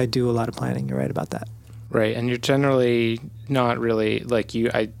 but I do a lot of planning. You're right about that. Right, and you're generally not really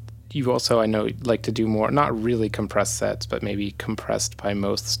you also, I know, like to do more, not really compressed sets, but maybe compressed by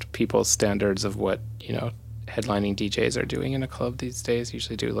most people's standards of what headlining DJs are doing in a club these days.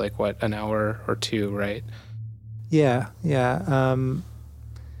 Usually do an hour or two, right? Yeah. And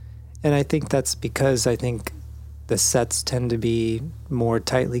I think that's because I think the sets tend to be more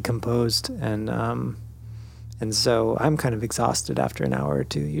tightly composed, and so I'm kind of exhausted after an hour or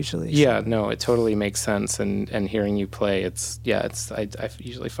two usually. Yeah, no, it totally makes sense. And hearing you play, I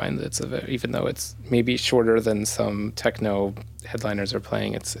usually find that even though it's maybe shorter than some techno headliners are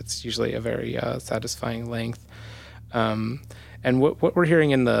playing, it's usually a very satisfying length. And what we're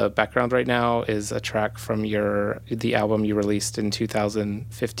hearing in the background right now is a track from the album you released in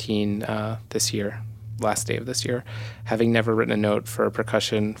 2015 this year. Last day of this year, Having Never Written a Note for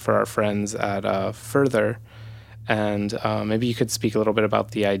Percussion for Our Friends at Further. And maybe you could speak a little bit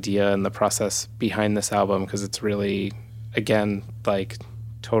about the idea and the process behind this album, because it's really, again,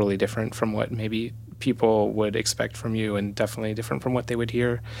 totally different from what maybe people would expect from you, and definitely different from what they would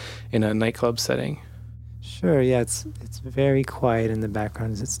hear in a nightclub setting. Sure, yeah, it's very quiet in the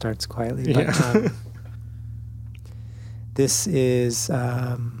background as it starts quietly. But, this is...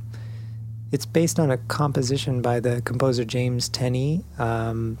 it's based on a composition by the composer James Tenney.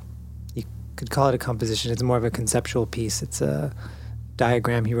 You could call it a composition. It's more of a conceptual piece. It's a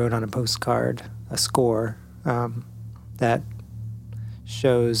diagram he wrote on a postcard, a score, that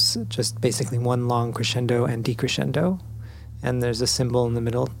shows just basically one long crescendo and decrescendo. And there's a symbol in the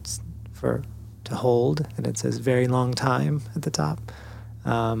middle to hold, and it says very long time at the top.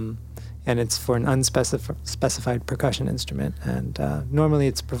 And it's for an unspecified percussion instrument. And normally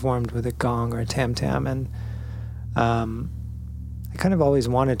it's performed with a gong or a tam-tam. And I kind of always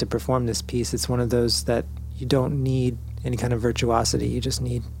wanted to perform this piece. It's one of those that you don't need any kind of virtuosity. You just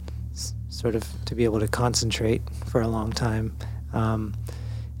need sort of to be able to concentrate for a long time.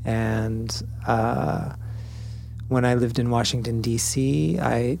 when I lived in Washington, D.C.,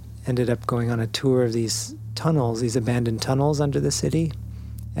 I ended up going on a tour of these tunnels, these abandoned tunnels under the city.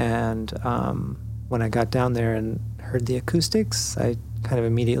 And when I got down there and heard the acoustics, I kind of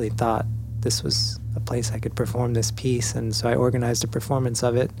immediately thought this was a place I could perform this piece. And so I organized a performance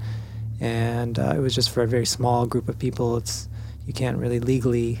of it. And it was just for a very small group of people. You can't really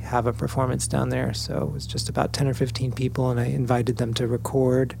legally have a performance down there. So it was just about 10 or 15 people, and I invited them to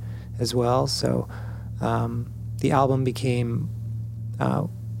record as well. So the album became,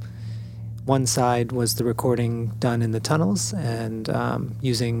 one side was the recording done in the tunnels and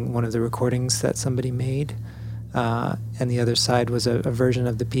using one of the recordings that somebody made. And the other side was a version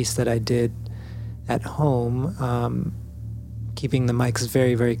of the piece that I did at home, keeping the mics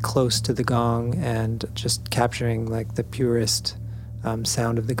very, very close to the gong and just capturing like the purest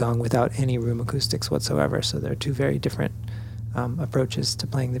sound of the gong without any room acoustics whatsoever. So there are two very different approaches to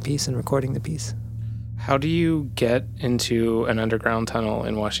playing the piece and recording the piece. How do you get into an underground tunnel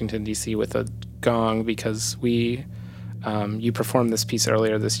in Washington, D.C. with a gong? Because you performed this piece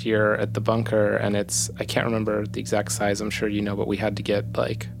earlier this year at the Bunker, and I can't remember the exact size, I'm sure you know, but we had to get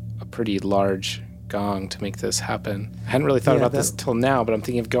like a pretty large gong to make this happen. I hadn't really thought about this till now, but I'm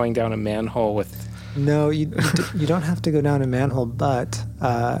thinking of going down a manhole with... No, you don't have to go down a manhole, but...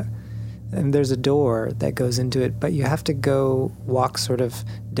 and there's a door that goes into it, but you have to walk sort of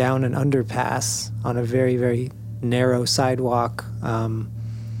down an underpass on a very, very narrow sidewalk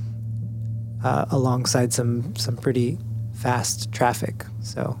alongside some pretty fast traffic.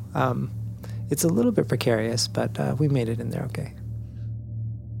 So it's a little bit precarious, but we made it in there okay.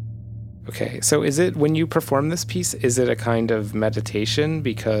 Okay, so when you perform this piece, is it a kind of meditation?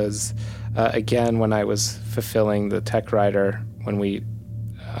 Because, again, when I was fulfilling the tech rider, when we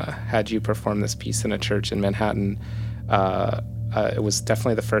had you perform this piece in a church in Manhattan, it was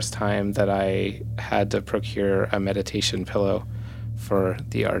definitely the first time that I had to procure a meditation pillow for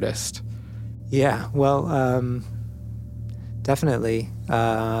the artist. Yeah, well, definitely.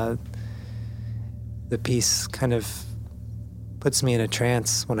 The piece kind of puts me in a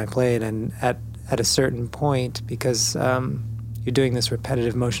trance when I play it, and at a certain point, because you're doing this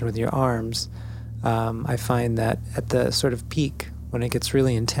repetitive motion with your arms, I find that at the sort of peak, when it gets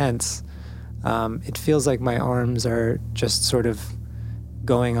really intense, it feels like my arms are just sort of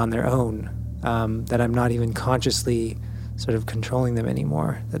going on their own, that I'm not even consciously sort of controlling them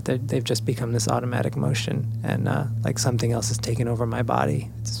anymore, that they've just become this automatic motion, and like something else has taken over my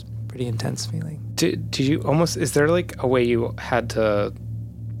body. It's a pretty intense feeling. Did you is there like a way you had to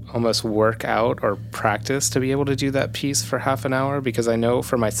almost work out or practice to be able to do that piece for half an hour? Because I know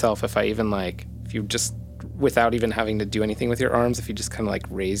for myself, if you just, without even having to do anything with your arms, if you just kind of like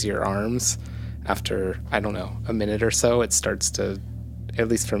raise your arms after, I don't know, a minute or so, it starts to, at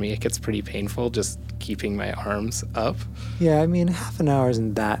least for me, it gets pretty painful just keeping my arms up. Yeah, I mean, half an hour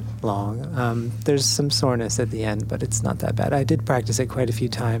isn't that long. There's some soreness at the end, but it's not that bad. I did practice it quite a few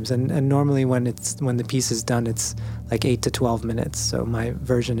times, and normally when the piece is done, it's like 8 to 12 minutes. So my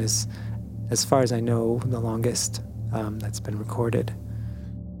version is, as far as I know, the longest that's been recorded.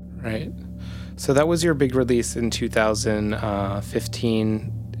 Right. So that was your big release in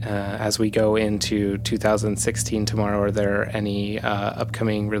 2015. As we go into 2016 tomorrow, are there any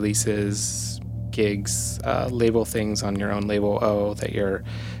upcoming releases, gigs, label things on your own label O that you're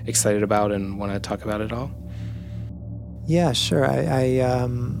excited about and want to talk about at all? Yeah, sure.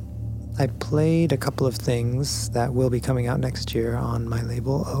 I played a couple of things that will be coming out next year on my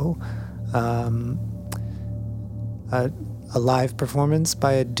label O. A live performance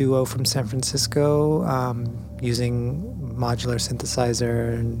by a duo from San Francisco, using modular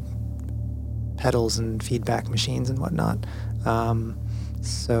synthesizer and pedals and feedback machines and whatnot.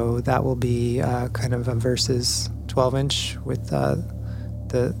 So that will be kind of a Versus 12-inch with the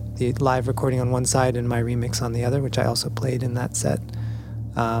live recording on one side and my remix on the other, which I also played in that set.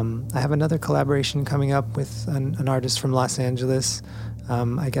 I have another collaboration coming up with an artist from Los Angeles.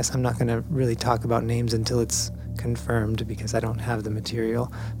 I guess I'm not going to really talk about names until it's confirmed because I don't have the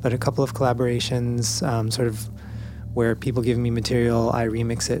material. But a couple of collaborations, sort of where people give me material, I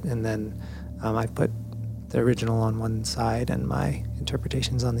remix it, and then I put the original on one side and my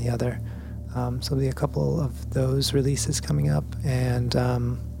interpretations on the other. So there'll be a couple of those releases coming up, and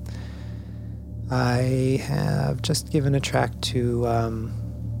I have just given a track to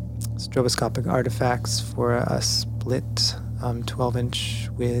Stroboscopic Artifacts for a split 12-inch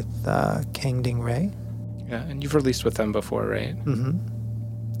with Kang Ding Ray. Yeah, and you've released with them before, right?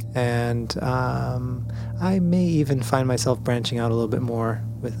 Mm-hmm. And I may even find myself branching out a little bit more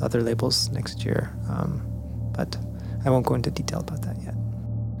with other labels next year, but I won't go into detail about that yet.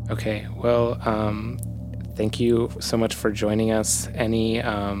 Okay, well, thank you so much for joining us. Any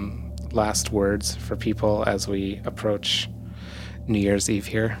last words for people as we approach New Year's Eve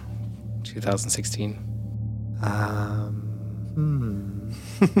here, 2016?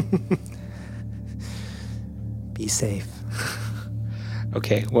 Be safe.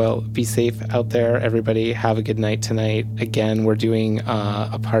 Okay, well, be safe out there, everybody. Have a good night tonight. Again, we're doing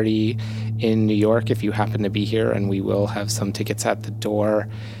a party in New York if you happen to be here, and we will have some tickets at the door.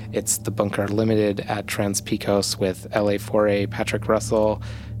 It's the Bunker Limited at Trans Pecos with LA4A, Patrick Russell,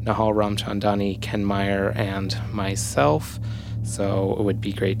 Nahal Ramchandani, Ken Meyer, and myself. So it would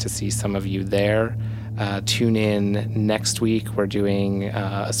be great to see some of you there. Tune in next week. We're doing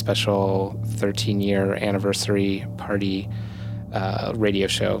a special 13-year anniversary party radio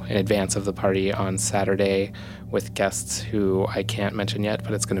show in advance of the party on Saturday with guests who I can't mention yet,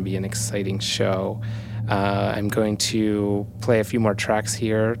 but it's going to be an exciting show. I'm going to play a few more tracks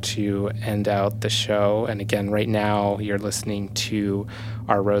here to end out the show. And again, right now you're listening to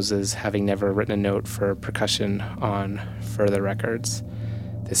Rrose's Having Never Written a Note for Percussion on Further Records.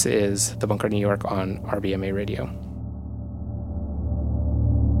 This is The Bunker New York on RBMA Radio.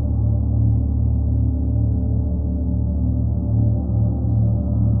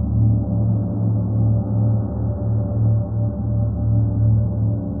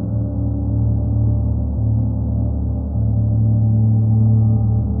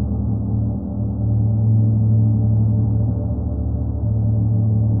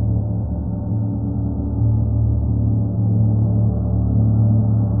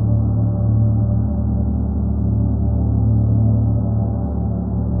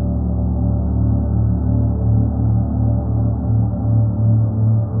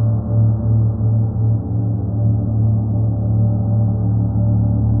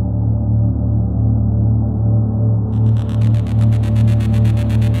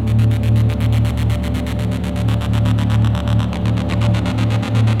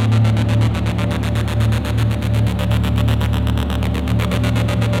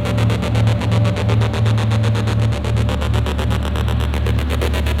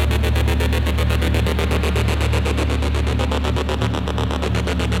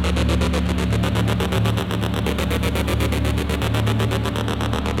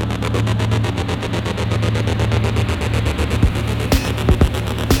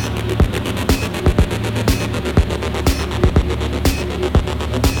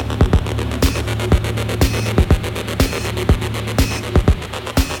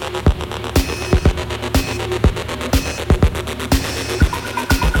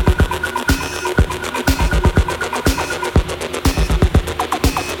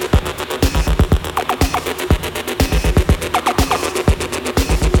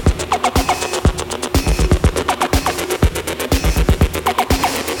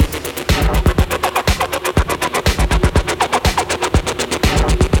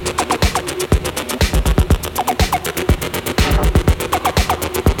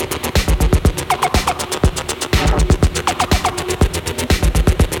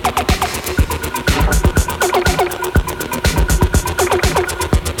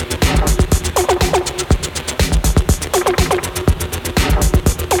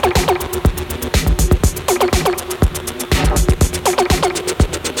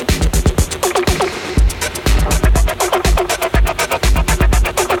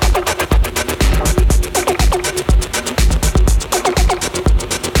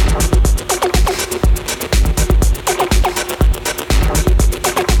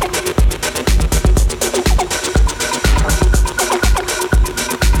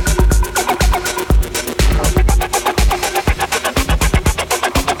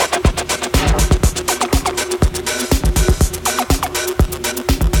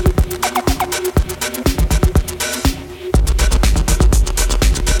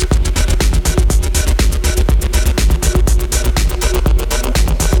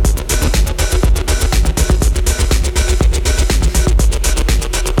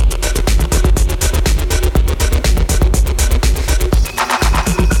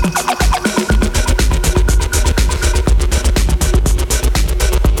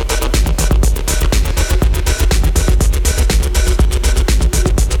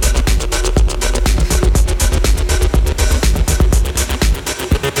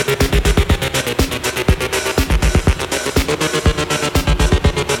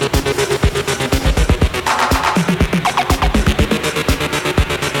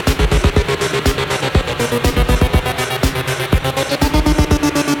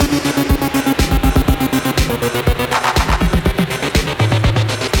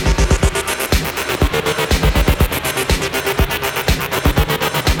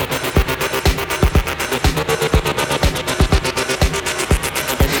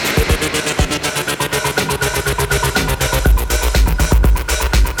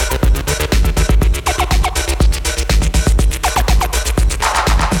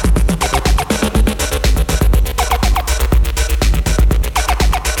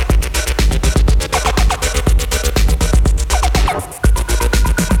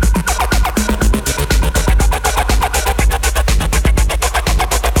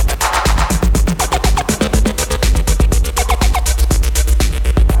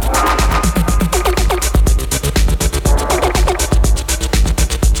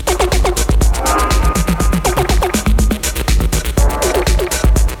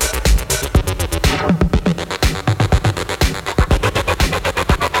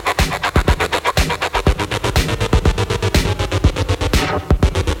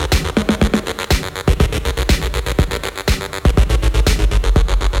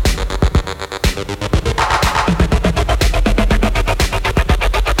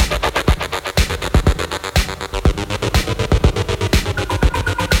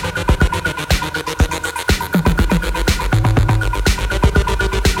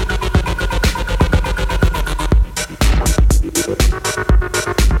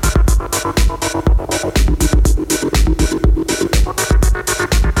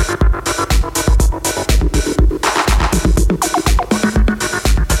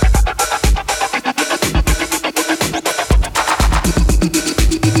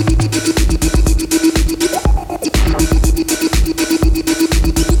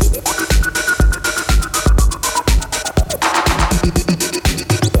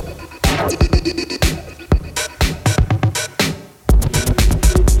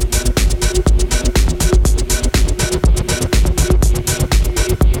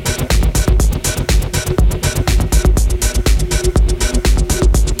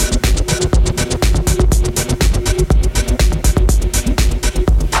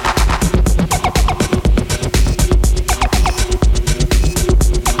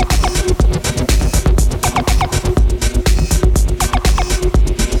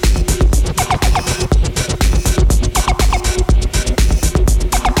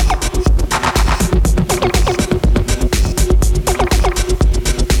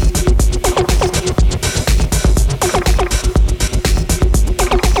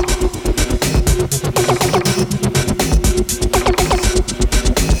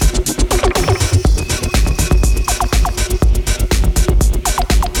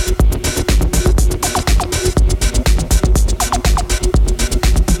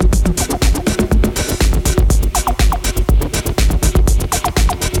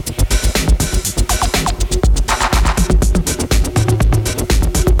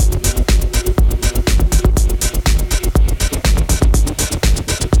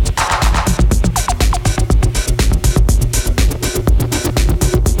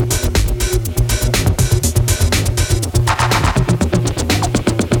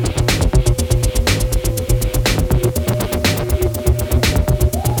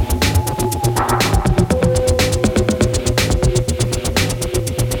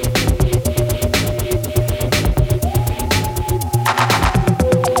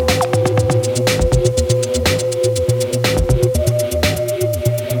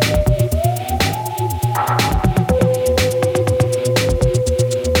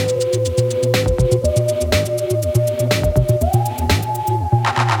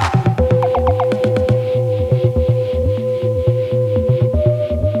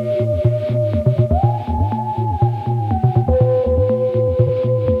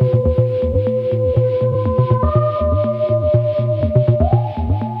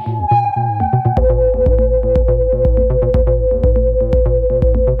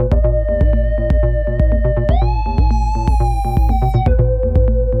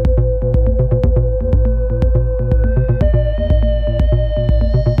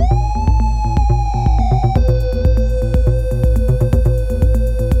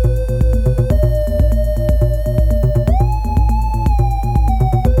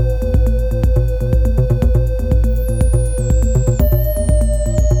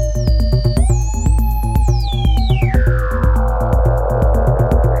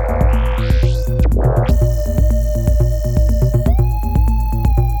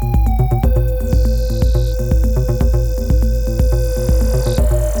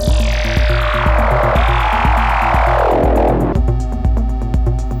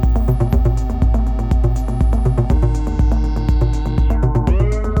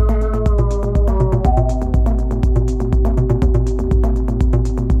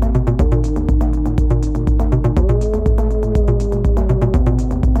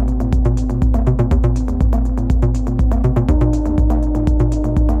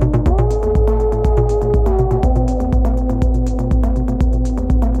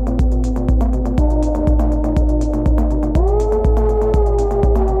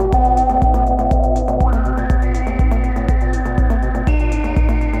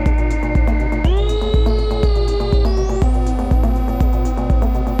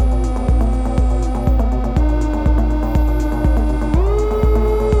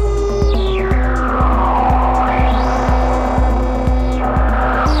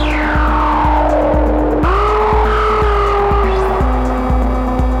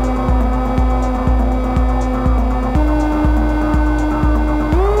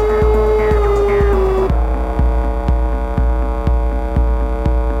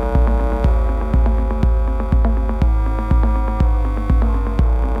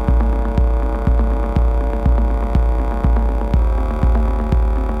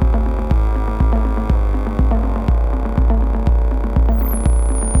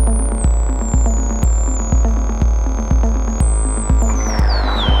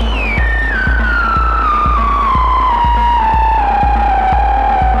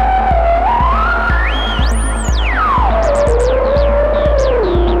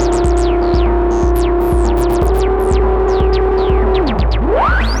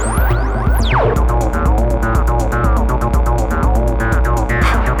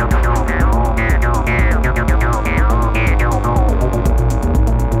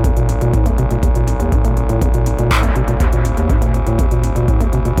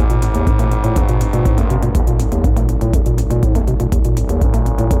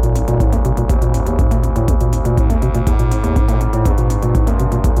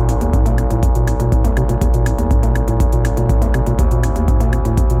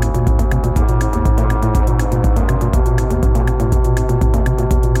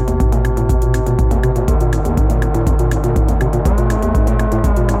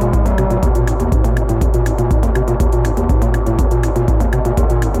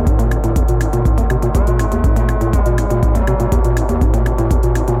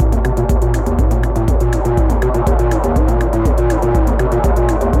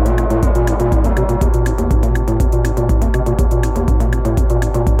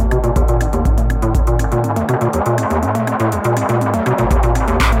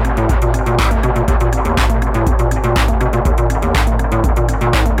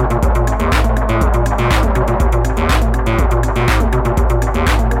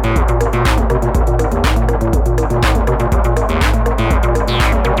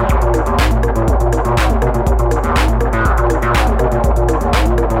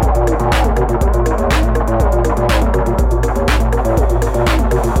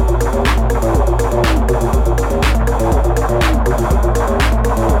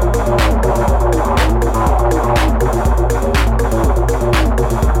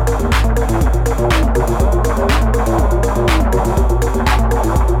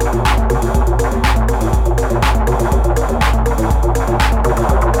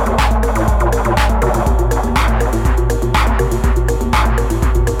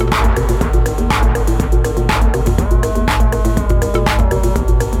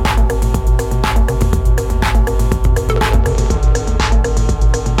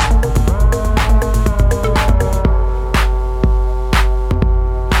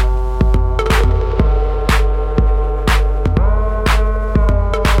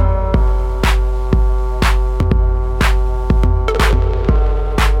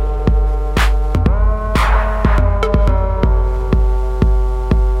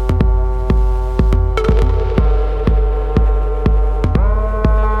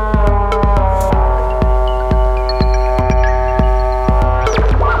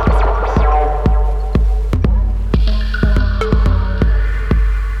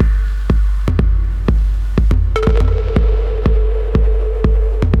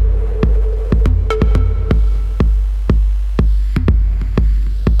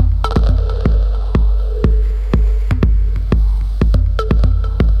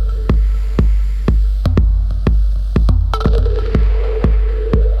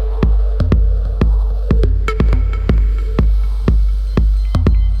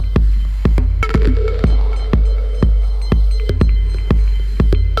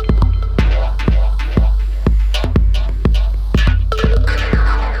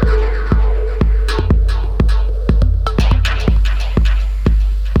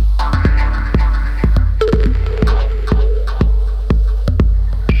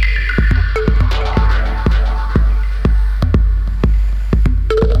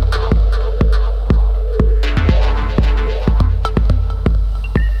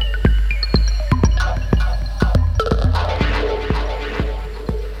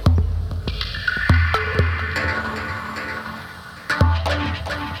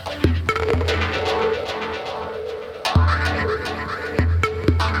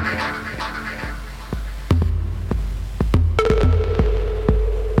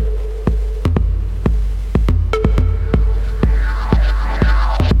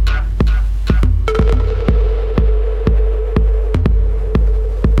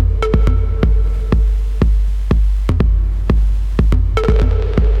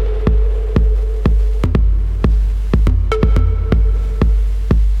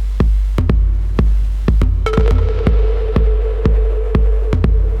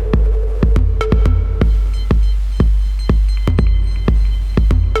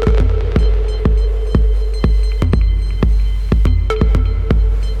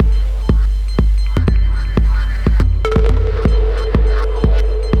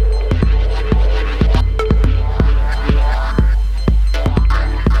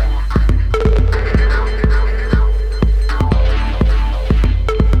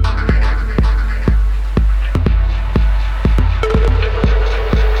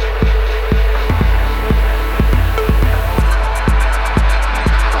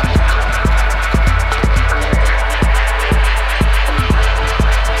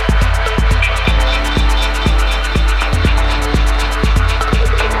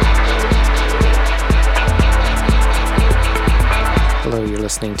 you're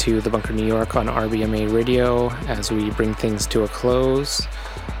listening to The Bunker New York on RBMA Radio as we bring things to a close.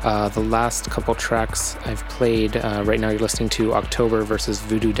 The last couple tracks I've played, right now you're listening to October versus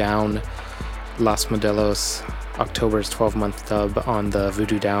Voodoo Down, Los Modelos, October's 12-month dub on the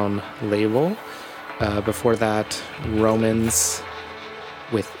Voodoo Down label. Before that, Romans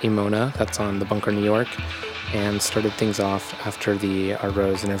with Imona, that's on The Bunker New York, and started things off after the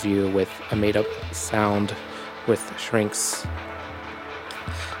Rrose interview with A Made Up Sound with Shrinks.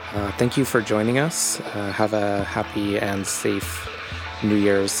 Thank you for joining us. Have a happy and safe New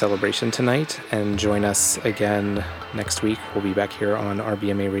Year's celebration tonight, and join us again next week. We'll be back here on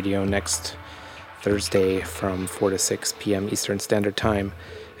RBMA Radio next Thursday from 4 to 6 p.m. Eastern Standard Time.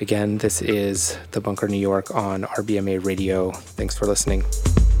 Again, this is The Bunker New York on RBMA Radio. Thanks for listening.